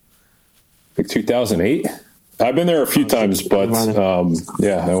there? Like 2008? I've been there a few times, but I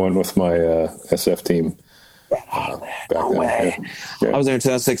went with my SF team. No way. Yeah. I was there in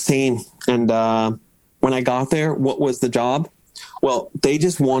 2016, and when I got there, what was the job? Well, they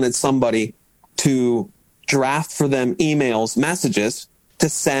just wanted somebody to draft for them emails, messages to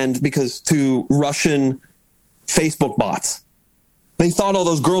send to Russian Facebook bots. They thought all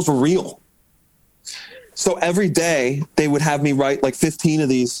those girls were real. So every day they would have me write like 15 of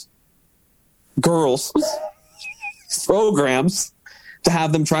these girls programs to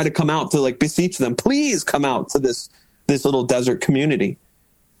have them try to come out, to like beseech them, please come out to this little desert community.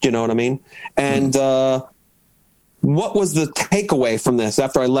 You know what I mean? And what was the takeaway from this?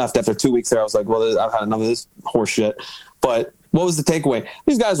 After I left, after 2 weeks there, I was like, well, I've had enough of this horse shit. But what was the takeaway?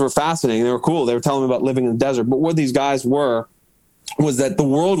 These guys were fascinating. They were cool. They were telling me about living in the desert. But what these guys was that the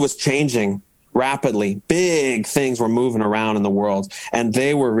world was changing rapidly. Big things were moving around in the world, and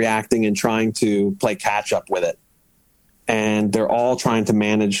they were reacting and trying to play catch up with it. And they're all trying to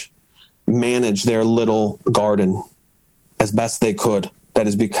manage their little garden as best they could. That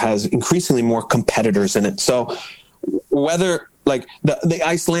is because increasingly more competitors in it. So whether like the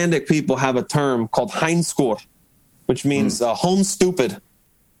Icelandic people have a term called heimskur, which means home stupid.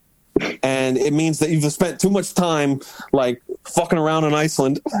 And it means that you've spent too much time like fucking around in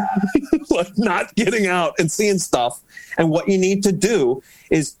Iceland, like not getting out and seeing stuff. And what you need to do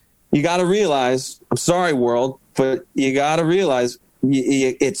is you got to realize, I'm sorry, world, but you got to realize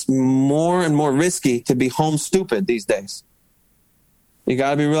it's more and more risky to be home stupid these days. You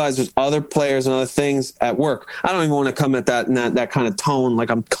got to be realized there's other players and other things at work. I don't even want to come at that in that kind of tone, like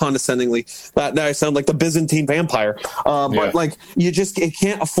I'm condescendingly. That I sound like the Byzantine vampire. But like you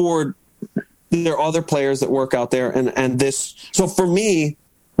can't afford. There are other players that work out there, and this. So for me,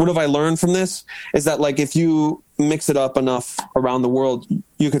 what have I learned from this? Is that like if you mix it up enough around the world,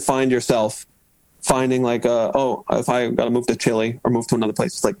 you could find yourself finding like, if I got to move to Chile or move to another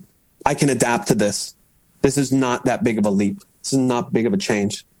place, it's like I can adapt to this. This is not that big of a leap. This is not big of a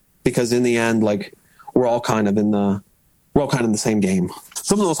change, because in the end, like we're all kind of in the same game.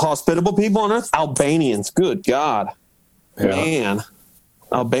 Some of those hospitable people on earth, Albanians. Good God, man,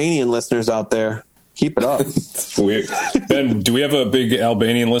 Albanian listeners out there, keep it up. Ben, do we have a big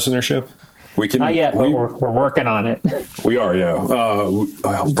Albanian listenership? We can. Not yet, but we're working on it. We are, yeah.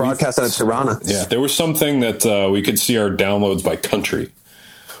 Broadcast out of Tirana. Yeah, there was something that we could see our downloads by country.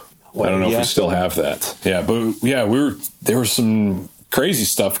 I don't know if we still have that. Yeah, but yeah, there was some crazy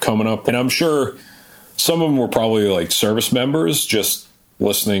stuff coming up, and I'm sure some of them were probably like service members just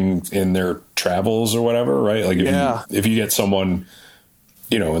listening in their travels or whatever, right? Like if you get someone,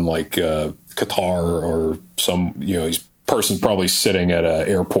 in like Qatar or some, this person's probably sitting at an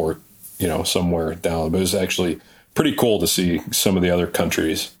airport, somewhere down. But it was actually pretty cool to see some of the other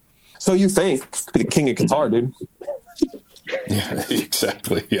countries. So you think the king of Qatar, dude? Yeah,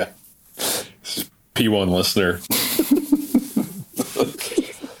 exactly. Yeah. P1 listener.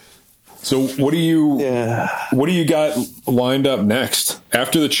 So what do you got lined up next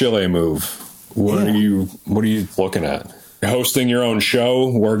after the Chile move? What are you looking at? Hosting your own show,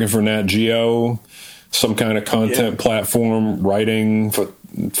 working for Nat Geo, some kind of content platform, writing,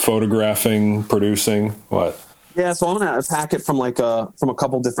 photographing, producing, what? Yeah, so I'm going to attack it from from a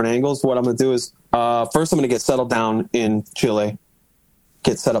couple different angles. What I'm going to do is first I'm going to get settled down in Chile,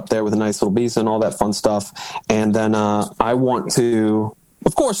 get set up there with a nice little visa and all that fun stuff. And then I want to,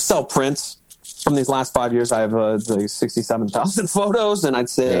 of course, sell prints. From these last 5 years, I have 67,000 photos, and I'd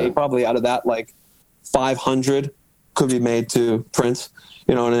say probably out of that, 500 could be made to print,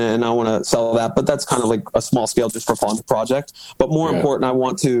 and I want to sell that. But that's kind of like a small scale, just for fun project. But more important, I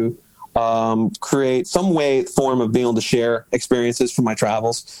want to create some form of being able to share experiences from my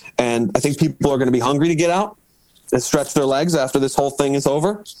travels. And I think people are going to be hungry to get out and stretch their legs after this whole thing is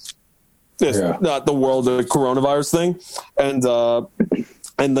over. Not the world, the coronavirus thing.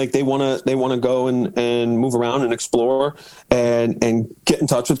 And they want to go and move around and explore and get in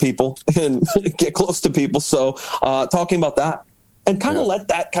touch with people and get close to people. So talking about that and kind of let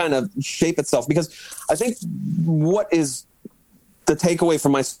that kind of shape itself, because I think what is the takeaway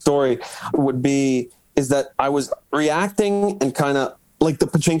from my story is that I was reacting and kind of like the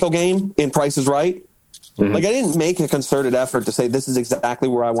pachinko game in Price is Right. Mm-hmm. Like I didn't make a concerted effort to say, this is exactly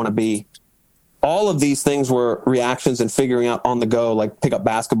where I want to be. All of these things were reactions and figuring out on the go, like pick up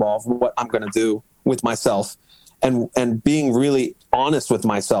basketball, of what I'm going to do with myself and being really honest with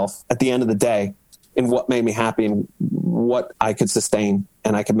myself at the end of the day in what made me happy and what I could sustain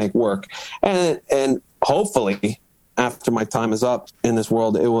and I could make work. And hopefully after my time is up in this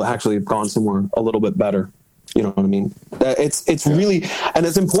world, it will actually have gone somewhere a little bit better. You know what I mean? It's really, and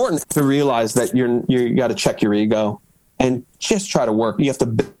it's important to realize that you got to check your ego. And just try to work. You have to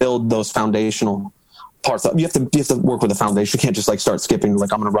build those foundational parts up. You have to work with the foundation. You can't just start skipping. I'm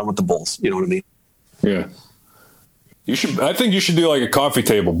going to run with the Bulls. You know what I mean? Yeah. I think you should do a coffee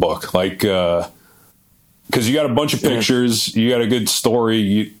table book, because you got a bunch of pictures. You got a good story.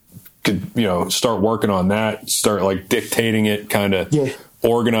 You could, start working on that. Start dictating it, kind of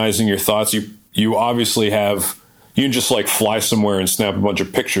organizing your thoughts. You obviously have. You can just fly somewhere and snap a bunch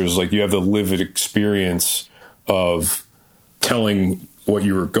of pictures. You have the lived experience of telling what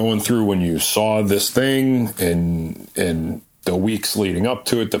you were going through when you saw this thing and the weeks leading up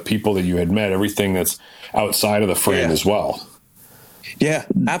to it, the people that you had met, everything that's outside of the frame as well. Yeah,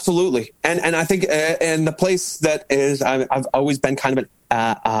 absolutely. And I think, and the place that is, I've always been kind of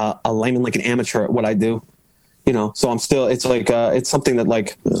a layman, an amateur at what I do, so I'm still, it's it's something that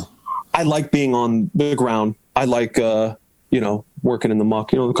I like being on the ground. I like, working in the muck,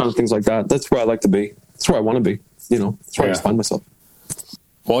 the kind of things like that. That's where I like to be. That's where I want to be. That's where I just find myself.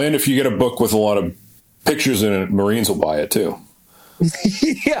 Well, and if you get a book with a lot of pictures in it, Marines will buy it too.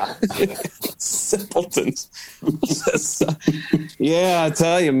 Yeah. Simpletons. Yeah, I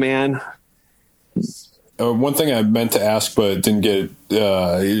tell you, man. One thing I meant to ask, but didn't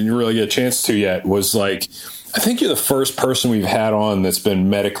really get a chance to yet was I think you're the first person we've had on that's been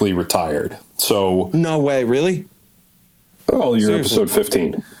medically retired. So no way, really? Oh, you're Seriously? Episode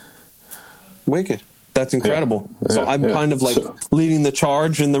 15. Wicked. That's incredible. Yeah. So I'm kind of leading the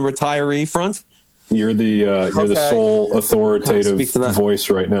charge in the retiree front. You're the sole authoritative voice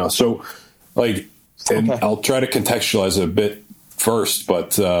right now. So I'll try to contextualize it a bit first,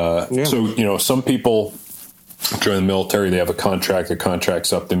 but so some people join the military, they have a contract, the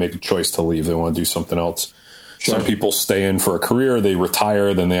contract's up, they make a choice to leave, they want to do something else. Sure. Some people stay in for a career, they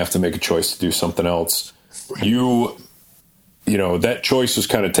retire, then they have to make a choice to do something else. That choice was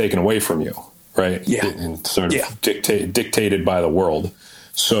kind of taken away from you. Right. Yeah. And sort of dictated by the world.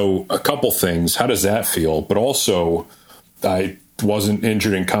 So a couple things. How does that feel? But also, I wasn't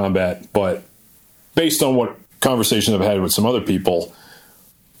injured in combat, but based on what conversations I've had with some other people,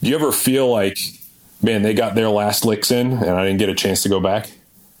 do you ever feel man, they got their last licks in and I didn't get a chance to go back?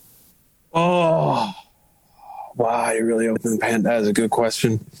 Oh, wow. You really opened the pan. That is a good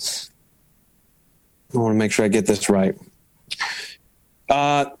question. I want to make sure I get this right.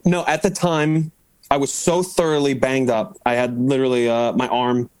 No, at the time I was so thoroughly banged up. I had literally my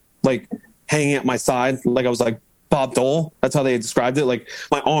arm hanging at my side. I was Bob Dole. That's how they described it.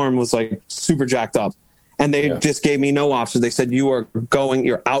 My arm was super jacked up and they just gave me no options. They said, you're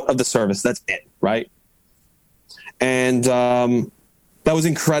out of the service. That's it. Right. And that was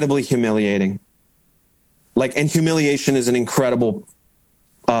incredibly humiliating. And humiliation is an incredibly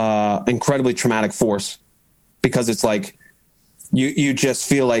traumatic force because it's you just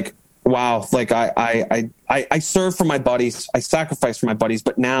feel wow, like I served for my buddies. I sacrificed for my buddies,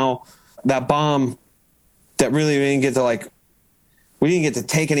 but now that bomb that really we didn't get to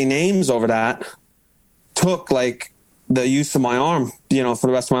take any names over that took like the use of my arm, you know, for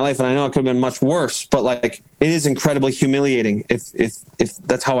the rest of my life. And I know it could have been much worse, but like it is incredibly humiliating if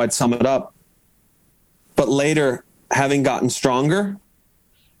that's how I'd sum it up. But later, having gotten stronger,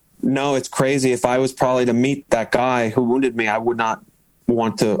 no, it's crazy. If I was probably to meet that guy who wounded me, I would not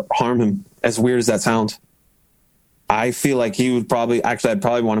want to harm him, as weird as that sounds. I feel like he would probably, actually, I'd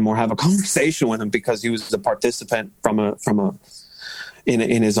probably want to more have a conversation with him because he was a participant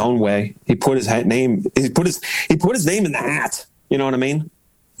in his own way. He put his name in the hat. You know what I mean?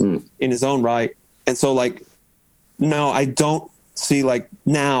 In his own right. And so like, no, I don't see like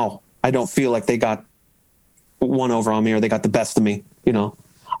now, I don't feel like they got one over on me or they got the best of me. You know,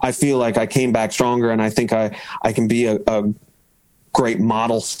 I feel like I came back stronger and I think I can be a great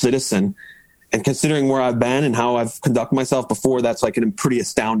model citizen. And considering where I've been and how I've conducted myself before, that's like a pretty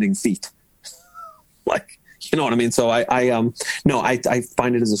astounding feat. Like, you know what I mean? So I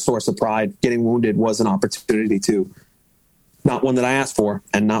find it as a source of pride. Getting wounded was an opportunity too. Not one that I asked for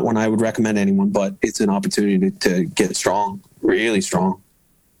and not one I would recommend anyone, but it's an opportunity to get strong, really strong.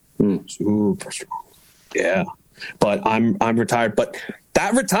 Super strong. Yeah. But I'm retired. But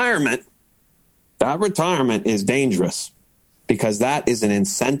that retirement is dangerous because that is an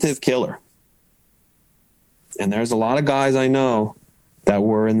incentive killer. And there's a lot of guys I know that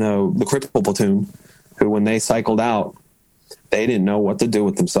were in the cripple platoon who, when they cycled out, they didn't know what to do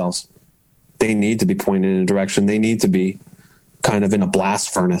with themselves. They need to be pointed in a direction. They need to be kind of in a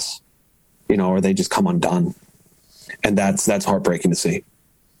blast furnace, you know, or they just come undone. And that's heartbreaking to see.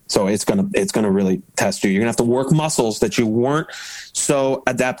 So it's gonna really test you. You're gonna have to work muscles that you weren't so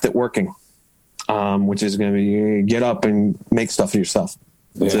adept at working, which is gonna be get up and make stuff for yourself.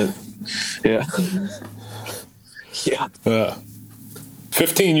 That's it. Yeah. Yeah.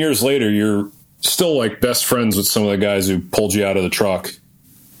 15 years later, you're still like best friends with some of the guys who pulled you out of the truck,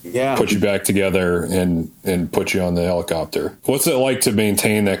 put you back together and put you on the helicopter. What's it like to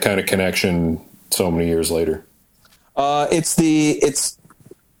maintain that kind of connection so many years later? It's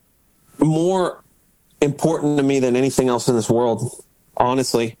more important to me than anything else in this world,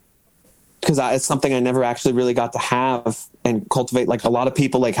 honestly, because it's something I never actually really got to have and cultivate. Like a lot of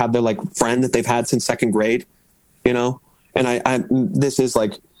people like have their like friend that they've had since second grade, you know, and this is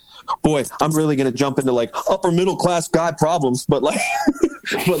like, boy, I'm really going to jump into like upper middle class guy problems, but like,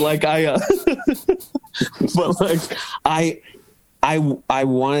 I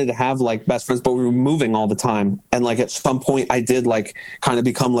wanted to have like best friends, but we were moving all the time. And like at some point I did like kind of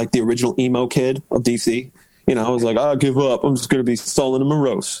become like the original emo kid of DC. You know, I was like, I'll give up. I'm just going to be sullen and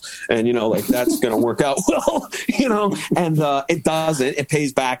morose. And, you know, like that's going to work out well, you know, and it doesn't. It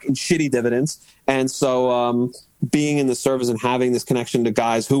pays back in shitty dividends. And so being in the service and having this connection to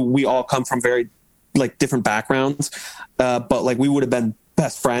guys who we all come from very like different backgrounds, but like we would have been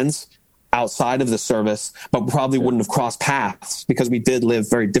best friends outside of the service, but probably wouldn't have crossed paths because we did live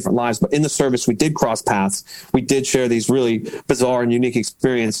very different lives. But in the service, we did cross paths. We did share these really bizarre and unique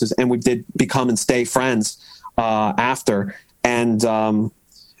experiences, and we did become and stay friends after. And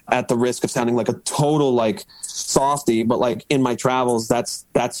at the risk of sounding like a total like softy, but like in my travels, that's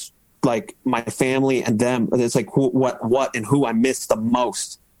like my family and them. It's like what and who I miss the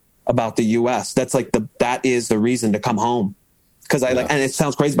most about the U.S. That's like that is the reason to come home. Because and it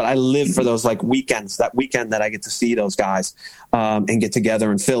sounds crazy, but I live for those like weekends, that weekend that I get to see those guys and get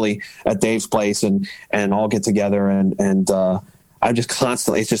together in Philly at Dave's place and all get together. And I just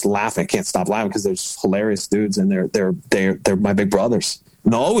constantly, it's just laughing. I can't stop laughing because they're just hilarious dudes and they're my big brothers.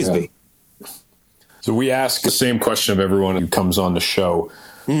 And they'll always be. So we ask the same question of everyone who comes on the show.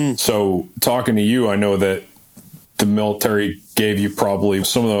 So talking to you, I know that the military gave you probably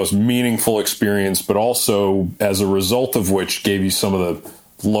some of the most meaningful experience, but also as a result of which gave you some of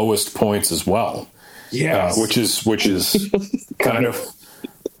the lowest points as well. Yeah, which is kind of,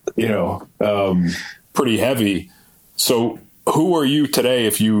 you know, pretty heavy. So who are you today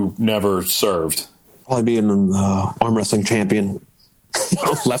if you never served? Probably being an arm wrestling champion.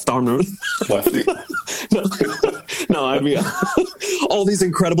 Left arm. Lefty. No, I mean all these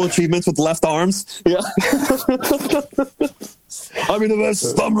incredible achievements with left arms. Yeah. I mean the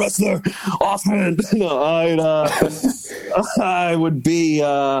best thumb wrestler offhand. No, I would be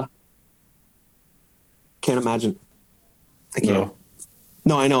can't imagine. I can't.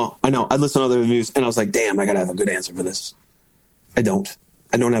 No, I know. I listened to other reviews and I was like, damn, I gotta have a good answer for this. I don't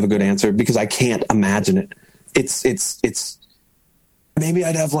have a good answer because I can't imagine it. It's maybe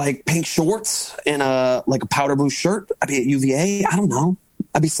I'd have like pink shorts and a powder blue shirt. I'd be at UVA. I don't know.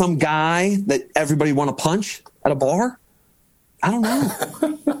 I'd be some guy that everybody want to punch at a bar. I don't know.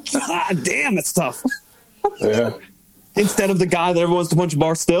 God damn, it's tough. Yeah. Instead of the guy that everyone wants to punch a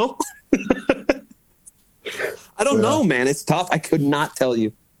bar still. I don't know, man. It's tough. I could not tell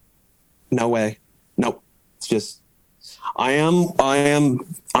you. No way. Nope. It's just, I'm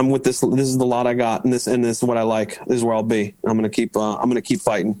with this. This is the lot I got, and this is what I like. This is where I'll be. I'm gonna keep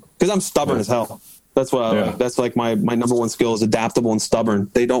fighting because I'm stubborn as hell. That's what I like. That's like my number one skill is adaptable and stubborn.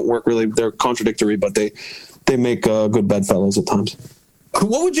 They don't work really. They're contradictory, but they make good bedfellows at times.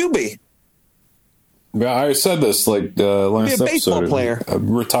 What would you be? Yeah, I said this like last be a baseball episode. Player. A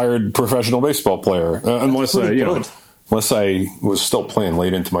retired professional baseball player, unless I was still playing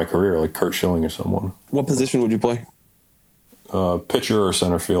late into my career, like Curt Schilling or someone. What position would you play? Pitcher or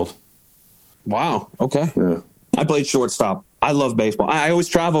center field. Wow. Okay. Yeah. I played shortstop. I love baseball. I always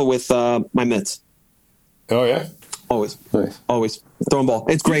travel with my mitts. Oh yeah. Always. Nice. Always throwing ball.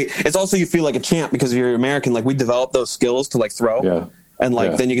 It's great. It's also you feel like a champ because you're American. Like we develop those skills to like throw. Yeah. And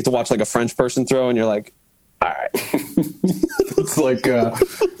like then you get to watch like a French person throw, and you're like, all right. It's like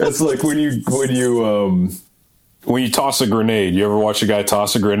when you toss a grenade. You ever watch a guy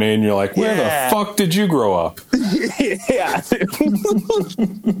toss a grenade, and you're like, where the fuck did you grow up? Yeah.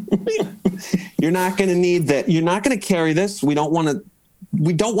 You're not going to need that. You're not going to carry this. We don't want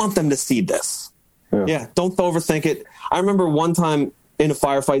them to see this. Yeah. Don't overthink it. I remember one time in a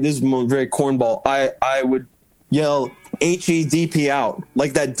firefight, this is very cornball. I would yell HEDP out.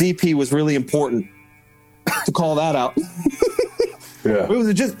 Like that DP was really important to call that out. Yeah. Was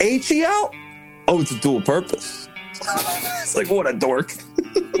it just HE out? Oh, it's a dual purpose. It's like, what a dork.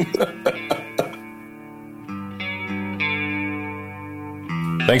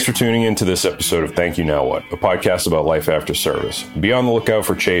 Thanks for tuning in to this episode of Thank You Now What, a podcast about life after service. Be on the lookout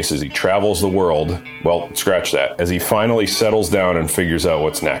for Chase as he travels the world. Well, scratch that. As he finally settles down and figures out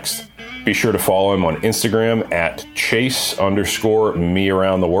what's next. Be sure to follow him on Instagram at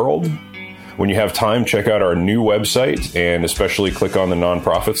Chase_me_around_the_world. When you have time, check out our new website and especially click on the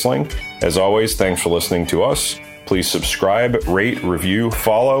nonprofits link. As always, thanks for listening to us. Please subscribe, rate, review,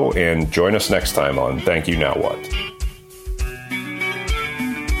 follow, and join us next time on Thank You Now What.